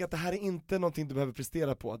inte bara tänka att det här är inte någonting du behöver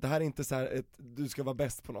prestera på? Det här är inte så här du ska vara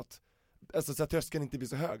bäst på något. Alltså så att tröskeln inte blir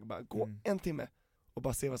så hög. Bara gå en timme och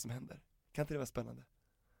bara se vad som händer. Kan inte det vara spännande?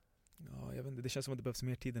 Ja, jag vet inte. Det känns som att det behövs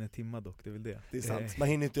mer tid än en timme dock, det är väl det. Det är sant, man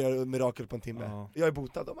hinner inte göra mirakel på en timme. Jag är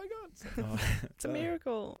botad, oh my god. It's a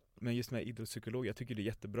miracle. Men just med idrottspsykolog, jag tycker det är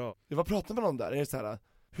jättebra. Vad pratar man om där? Är det så här,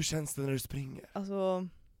 hur känns det när du springer? Alltså,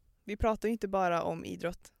 vi pratar ju inte bara om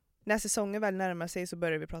idrott. När säsongen väl närmar sig så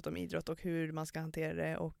börjar vi prata om idrott och hur man ska hantera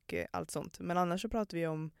det och allt sånt. Men annars så pratar vi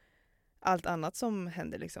om allt annat som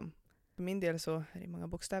händer liksom. För min del så är det många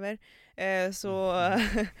bokstäver.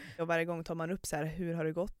 Och varje gång tar man upp så här, hur har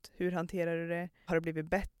det gått? Hur hanterar du det? Har det blivit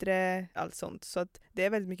bättre? Allt sånt. Så att det är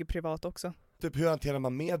väldigt mycket privat också. Typ hur hanterar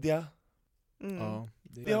man media? Ja,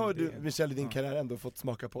 det har du, Michelle, i din karriär ändå fått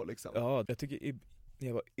smaka på liksom. Ja, jag tycker när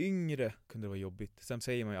jag var yngre kunde det vara jobbigt. Sen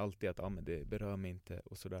säger man ju alltid att men det berör mig inte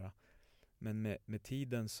och sådär. Men med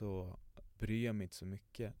tiden så bryr jag mig inte så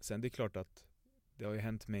mycket. Sen det är klart att det har ju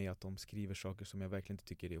hänt mig att de skriver saker som jag verkligen inte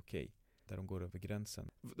tycker är okej. Där de går över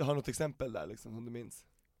gränsen. Du har något exempel där liksom som du minns?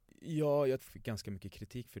 Ja, jag fick ganska mycket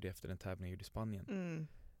kritik för det efter en tävling jag gjorde i Spanien.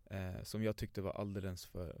 Som jag tyckte var alldeles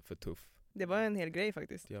för tuff. Det var en hel grej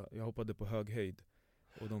faktiskt. Jag hoppade på hög höjd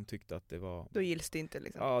och de tyckte att det var... Då gills det inte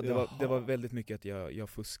liksom. Ja, det var väldigt mycket att jag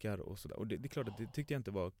fuskar och sådär. Och det är klart att det tyckte jag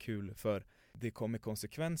inte var kul, för det kommer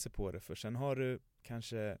konsekvenser på det. För sen har du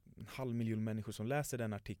kanske 500 000 människor som läser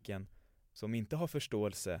den artikeln som inte har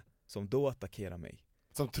förståelse, som då attackerar mig.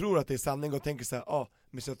 Som tror att det är sanning och tänker såhär,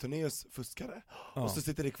 Michel Tornéus fuskare. Och så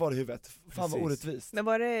sitter det kvar i huvudet. Fan vad orättvist. Men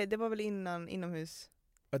det var väl inomhus?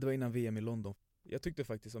 Ja, det var innan VM i London. Jag tyckte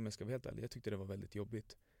faktiskt, om jag ska vara helt ärlig, jag tyckte det var väldigt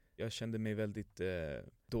jobbigt. Jag kände mig väldigt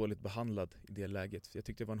dåligt behandlad i det läget. Jag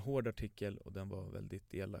tyckte det var en hård artikel och den var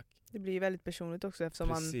väldigt elak. Det blir väldigt personligt också eftersom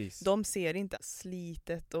de ser inte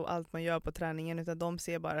slitet och allt man gör på träningen, utan de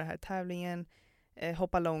ser bara den här tävlingen,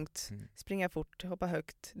 hoppa långt, springa fort, hoppa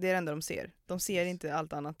högt. Det är det enda de ser. De ser inte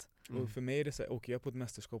allt annat. Och för mig är det så här, åker jag på ett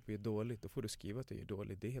mästerskap och är dåligt, då får du skriva att jag är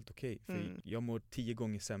dåligt. Det är helt okej. För jag mår 10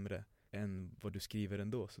 gånger sämre än vad du skriver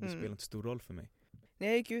ändå, så det spelar inte stor roll för mig. När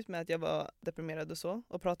jag gick ut med att jag var deprimerad och så,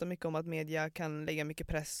 och pratade mycket om att media kan lägga mycket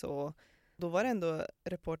press, och då var det ändå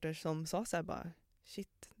reporters som sa så här bara,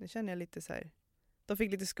 shit, nu känner jag lite så här. De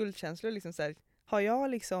fick lite skuldkänslor liksom så här. Har jag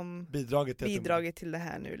liksom bidragit till det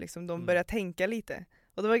här nu liksom? De börjar tänka lite.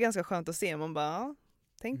 Och det var ganska skönt att se. Man bara,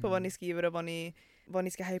 tänk på vad ni skriver och vad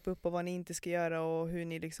ni ska hypa upp och vad ni inte ska göra och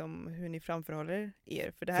hur ni framförhåller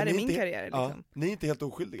er. För det här är min karriär liksom. Ni är inte helt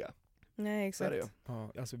oskyldiga. Nej, exakt.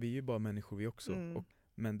 Ja, alltså vi är ju bara människor vi också.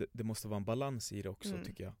 Men det måste vara en balans i det också,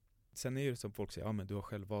 tycker jag. Sen är det som folk säger, men du har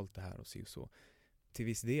själv valt det här och så. Till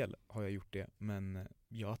viss del har jag gjort det, men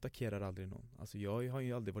jag attackerar aldrig någon. Alltså jag har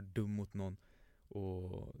ju aldrig varit dum mot någon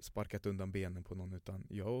och sparkat undan benen på någon, utan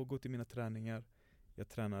jag går till mina träningar, jag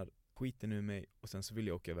tränar skiten ur mig och sen så vill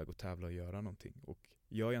jag åka iväg och tävla och göra någonting. Och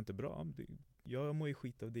gör jag inte bra, jag mår ju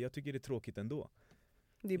skit av det. Jag tycker det är tråkigt ändå.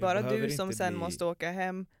 Det är bara du som sen måste åka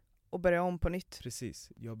hem och börja om på nytt.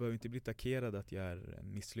 Precis, jag behöver inte bli attackerad att jag är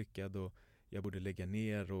misslyckad och jag borde lägga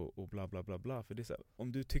ner och bla bla bla bla. För det är så här,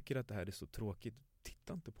 om du tycker att det här är så tråkigt,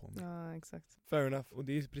 titta inte på mig. Ja, exakt. Fair enough. Och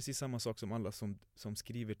det är precis samma sak som alla som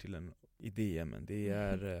skriver till en i DM:en. Det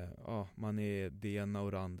är, man är det ena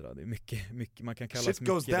och det andra. Det är mycket man kan kallas shit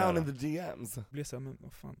mycket goes down där. in the DMs. Det blir så här, men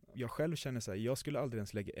vad fan. Jag själv känner så här, jag skulle aldrig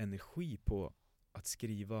ens lägga energi på att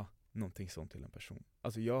skriva någonting sånt till en person.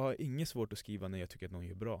 Alltså jag har inget svårt att skriva när jag tycker att någon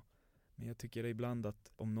gör bra. Men jag tycker ibland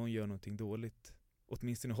att om någon gör någonting dåligt,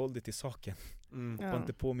 åtminstone håll det till saken. Bara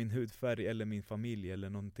inte på min hudfärg eller min familj eller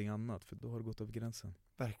någonting annat, för då har det gått över gränsen.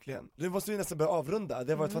 Verkligen. Det måste vi nästan börja avrunda.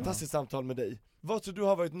 Det har varit ett fantastiskt samtal med dig. Vad tror du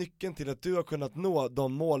har varit nyckeln till att du har kunnat nå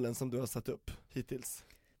de målen som du har satt upp hittills?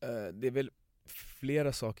 Det är väl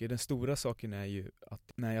flera saker. Den stora saken är ju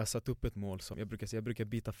att när jag har satt upp ett mål, som jag brukar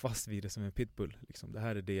bita fast vid det som en pitbull. Liksom, det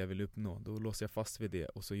här är det jag vill uppnå. Då låser jag fast vid det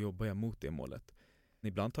och så jobbar jag mot det målet.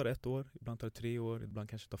 Ibland tar det 1 år, ibland tar det 3 år, ibland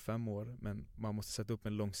kanske tar 5 år. Men man måste sätta upp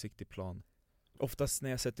en långsiktig plan. Oftast när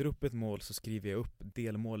jag sätter upp ett mål så skriver jag upp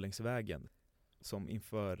delmål längs vägen. Som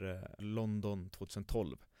inför London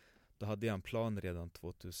 2012. Då hade jag en plan redan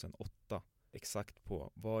 2008. Exakt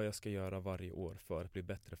på vad jag ska göra varje år för att bli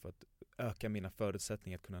bättre, för att öka mina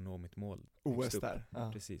förutsättningar att kunna nå mitt mål. OS där.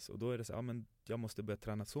 Ja. Precis, och då är det så, men jag måste börja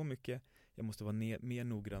träna så mycket. Jag måste vara mer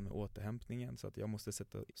noggrann med återhämtningen, så att jag måste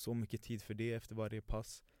sätta så mycket tid för det efter varje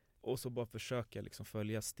pass. Och så bara försöka liksom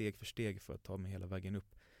följa steg för steg för att ta mig hela vägen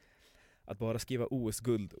upp. Att bara skriva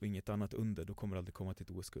OS-guld och inget annat under, då kommer du aldrig komma till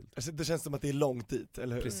ett OS-guld. Alltså, det känns som att det är långt dit,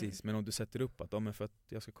 eller hur? Precis, men om du sätter upp att men för att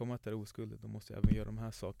jag ska komma till OS-guldet, då måste jag även göra de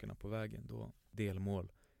här sakerna på vägen. Då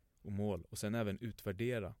delmål och mål. Och sen även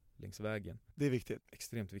utvärdera längs vägen. Det är viktigt.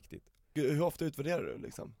 Extremt viktigt. Hur ofta utvärderar du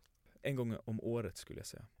liksom? 1 gång om året skulle jag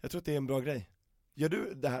säga. Jag tror att det är en bra grej. Gör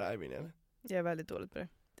du det här, Irene, eller? Jag är väldigt dåligt på det.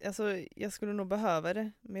 Alltså, jag skulle nog behöva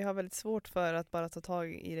det, men jag har väldigt svårt för att bara ta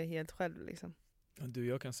tag i det helt själv liksom. Du och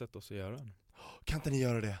jag kan sätta oss och göra den. Kan inte ni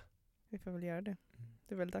göra det? Vi får väl göra det.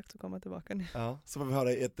 Det är väl dags att komma tillbaka nu. Ja, så får vi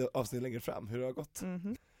höra i ett avsnitt längre fram hur det har gått.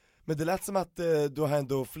 Mm-hmm. Men det lät som att du har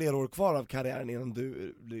ändå flera år kvar av karriären innan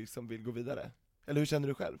du liksom vill gå vidare. Eller hur känner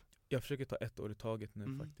du själv? Jag försöker ta 1 år i taget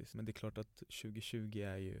nu faktiskt. Men det är klart att 2020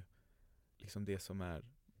 är ju liksom det som är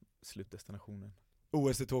slutdestinationen.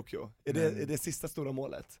 OS i Tokyo. Är det sista stora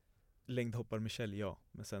målet? Längdhoppar Michelle, ja.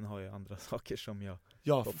 Men sen har jag andra saker som jag...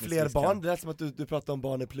 Ja, fler barn. Det lät som att du pratade om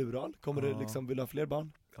barn i plural. Kommer du liksom, vill du ha fler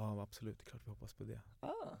barn? Ja, absolut. Det är klart vi hoppas på det.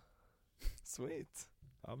 Sweet.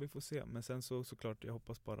 Ja, vi får se. Men sen såklart, jag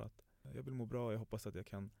hoppas bara att jag vill må bra. Jag hoppas att jag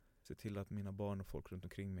kan se till att mina barn och folk runt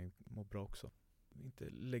omkring mig mår bra också. Inte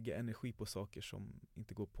lägga energi på saker som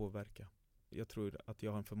inte går att påverka. Jag tror att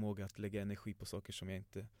jag har en förmåga att lägga energi på saker som jag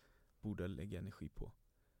inte borde lägga energi på.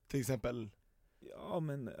 Till exempel? Ja,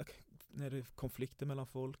 men när det är konflikter mellan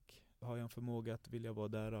folk har jag en förmåga att vilja vara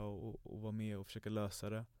där och vara med och försöka lösa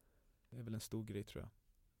det. Det är väl en stor grej, tror jag.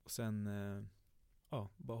 Och sen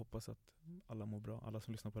bara hoppas att alla mår bra. Alla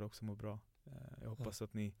som lyssnar på det också mår bra. Jag hoppas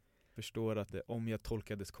att ni förstår att om jag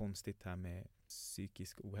tolkades konstigt här med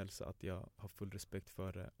psykisk ohälsa, att jag har full respekt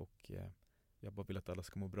för det och jag bara vill att alla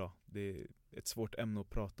ska må bra. Det är ett svårt ämne att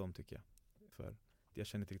prata om, tycker jag. För jag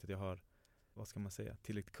känner inte riktigt att jag har, vad ska man säga,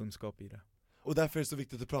 tillräckligt kunskap i det. Och därför är det så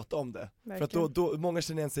viktigt att prata om det. Verkligen. För att då många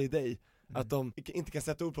känner igen sig i dig. Att de inte kan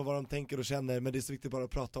sätta ord på vad de tänker och känner, men det är så viktigt bara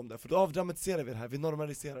att prata om det. För då avdramatiserar vi det här, vi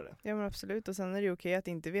normaliserar det. Ja, men absolut, och sen är det okej att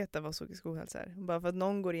inte veta vad psykisk ohälsa är. Bara för att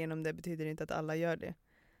någon går igenom det betyder inte att alla gör det.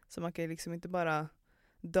 Så man kan liksom inte bara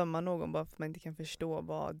döma någon bara för att man inte kan förstå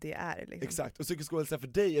vad det är liksom. Exakt, och psykisk ohälsa för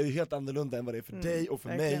dig är ju helt annorlunda än vad det är för dig och för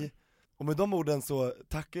verkligen. mig. Och med de orden så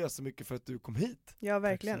tackar jag så mycket för att du kom hit. Ja,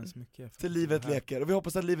 verkligen. Till Livet leker, och vi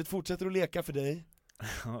hoppas att livet fortsätter att leka för dig.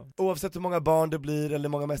 Oavsett hur många barn det blir eller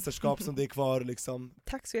många mästerskap som det är kvar liksom.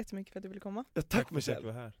 Tack så jättemycket för att du ville komma. Ja, tack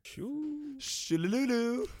Michelle. Här.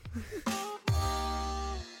 Tjolilulu.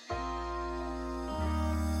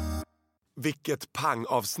 Vilket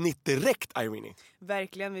pang-avsnitt direkt, Irene.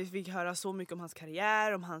 Verkligen, vi fick höra så mycket om hans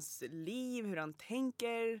karriär, om hans liv, hur han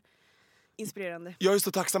tänker. Inspirerande. Jag är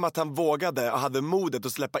så tacksam att han vågade och hade modet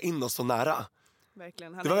att släppa in oss så nära.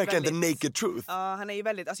 Verkligen. Det var verkligen the naked truth. Ja, han är ju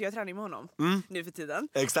väldigt, alltså jag tränar med honom nu för tiden.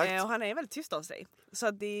 Exakt. Och han är väldigt tyst av sig. Så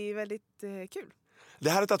att det är väldigt kul. Det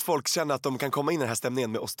här är att folk känner att de kan komma in i den här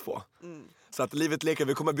stämningen med oss två. Så att Livet leker,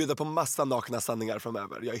 vi kommer bjuda på massa nakna sanningar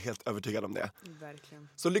framöver. Jag är helt övertygad om det. Verkligen.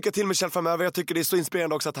 Så lycka till Michelle framöver. Jag tycker det är så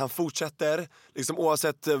inspirerande också att han fortsätter. Liksom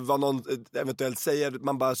oavsett vad någon eventuellt säger.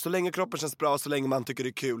 Man bara, så länge kroppen känns bra, så länge man tycker det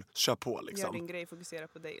är kul, kör på liksom. Gör din grej, fokusera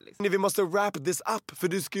på dig liksom. Vi måste wrap this up, för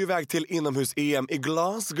du ska ju iväg till inomhus-EM i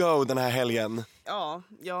Glasgow den här helgen. Ja,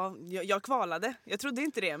 jag kvalade. Jag trodde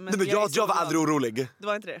inte det. Men Nej, men jag var aldrig orolig. Du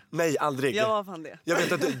var inte det? Nej, aldrig. Jag var fan det. Jag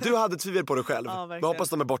vet att du hade tvivel på dig själv. Ja, men hoppas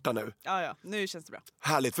de är borta nu. Ja. Nu känns det bra.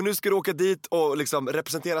 Härligt, för nu ska du åka dit och liksom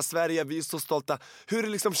representera Sverige. Vi är så stolta. Hur är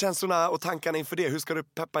liksom känslorna och tankarna inför det? Hur ska du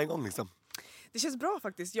peppa igång liksom? Det känns bra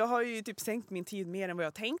faktiskt. Jag har ju typ sänkt min tid mer än vad jag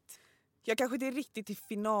har tänkt. Jag kanske inte är riktigt i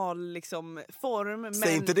final liksom, form.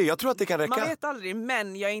 Säg inte det, jag tror att det kan räcka. Man vet aldrig,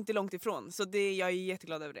 men jag är inte långt ifrån. Så jag är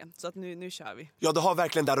jätteglad över det. Så att nu kör vi. Ja, du har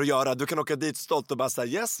verkligen där att göra. Du kan åka dit stolt och bara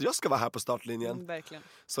säga yes, jag ska vara här på startlinjen. Verkligen.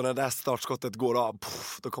 Så när det här startskottet går av,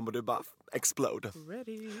 då kommer du bara explode.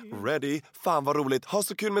 Ready. Fan vad roligt. Ha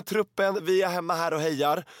så kul med truppen. Vi är hemma här och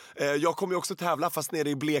hejar. Jag kommer ju också tävla fast nere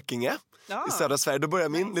i Blekinge. I södra Sverige. Då börjar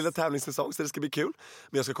min lilla tävlingssäsong, så det ska bli kul.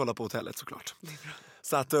 Men jag ska kolla på hotellet såklart.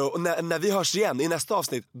 Så att när vi hörs igen i nästa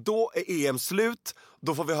avsnitt, då är EM slut.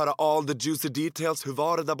 Då får vi höra all the juicy details. Hur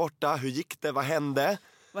var det där borta? Hur gick det? Vad hände?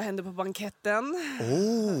 Vad hände på banketten?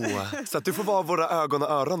 Så att du får vara våra ögon och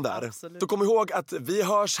öron där. Absolut. Då kom ihåg att vi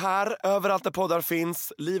hörs här överallt där poddar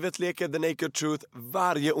finns. Livet leker The Naked Truth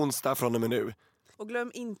varje onsdag från och med nu. Och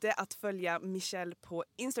glöm inte att följa Michelle på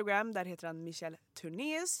Instagram. Där heter han Michelle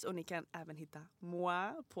Tournes. Och ni kan även hitta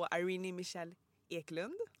moi på Irene Michelle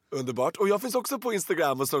Eklund. Underbart. Och jag finns också på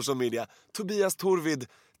Instagram och social media. Tobias Torvid,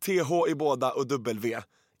 TH i båda och W.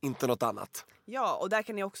 Inte något annat. Ja, och där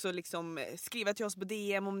kan ni också liksom skriva till oss på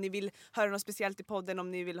DM om ni vill höra något speciellt i podden.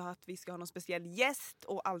 Om ni vill ha att vi ska ha någon speciell gäst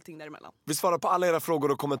och allting däremellan. Vi svarar på alla era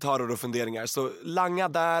frågor och kommentarer och funderingar. Så langa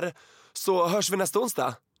där, så hörs vi nästa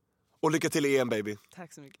onsdag. Och lycka till i EM, baby.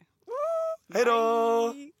 Tack så mycket. Hej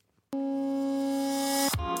då!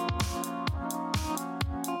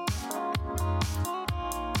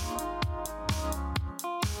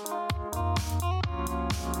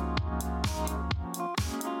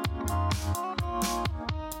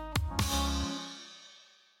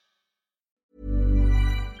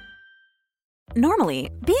 Normally,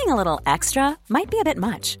 being a little extra might be a bit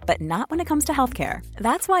much, but not when it comes to healthcare.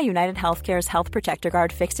 That's why United Healthcare's Health Protector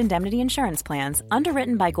Guard fixed indemnity insurance plans,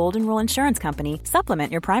 underwritten by Golden Rule Insurance Company, supplement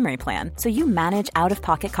your primary plan so you manage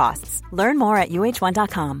out-of-pocket costs. Learn more at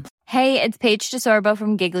uh1.com. Hey, it's Paige DeSorbo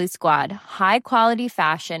from Giggly Squad. High quality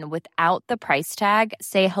fashion without the price tag.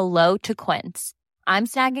 Say hello to Quince. I'm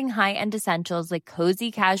snagging high-end essentials like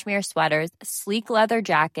cozy cashmere sweaters, sleek leather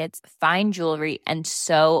jackets, fine jewelry, and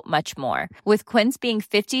so much more. With Quince being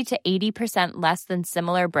 50 to 80% less than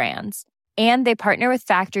similar brands. And they partner with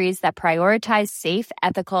factories that prioritize safe,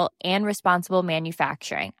 ethical, and responsible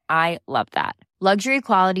manufacturing. I love that. Luxury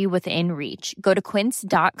quality within reach. Go to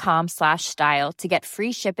quince.com/style to get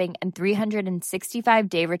free shipping and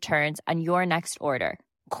 365-day returns on your next order.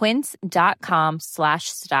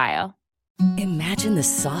 Quince.com/style. Imagine the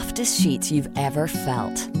softest sheets you've ever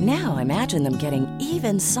felt. Now imagine them getting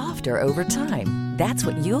even softer over time. That's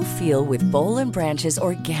what you'll feel with Boll & Branch's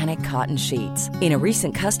organic cotton sheets. In a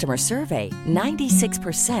recent customer survey,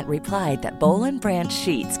 96% replied that Boll & Branch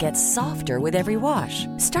sheets get softer with every wash.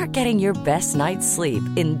 Start getting your best night's sleep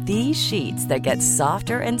in these sheets that get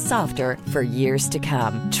softer and softer for years to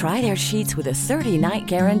come. Try their sheets with a 30-night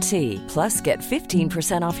guarantee. Plus, get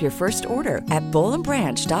 15% off your first order at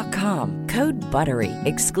bollandbranch.com. Code BUTTERY.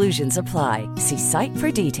 Exclusions apply. See site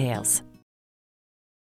for details.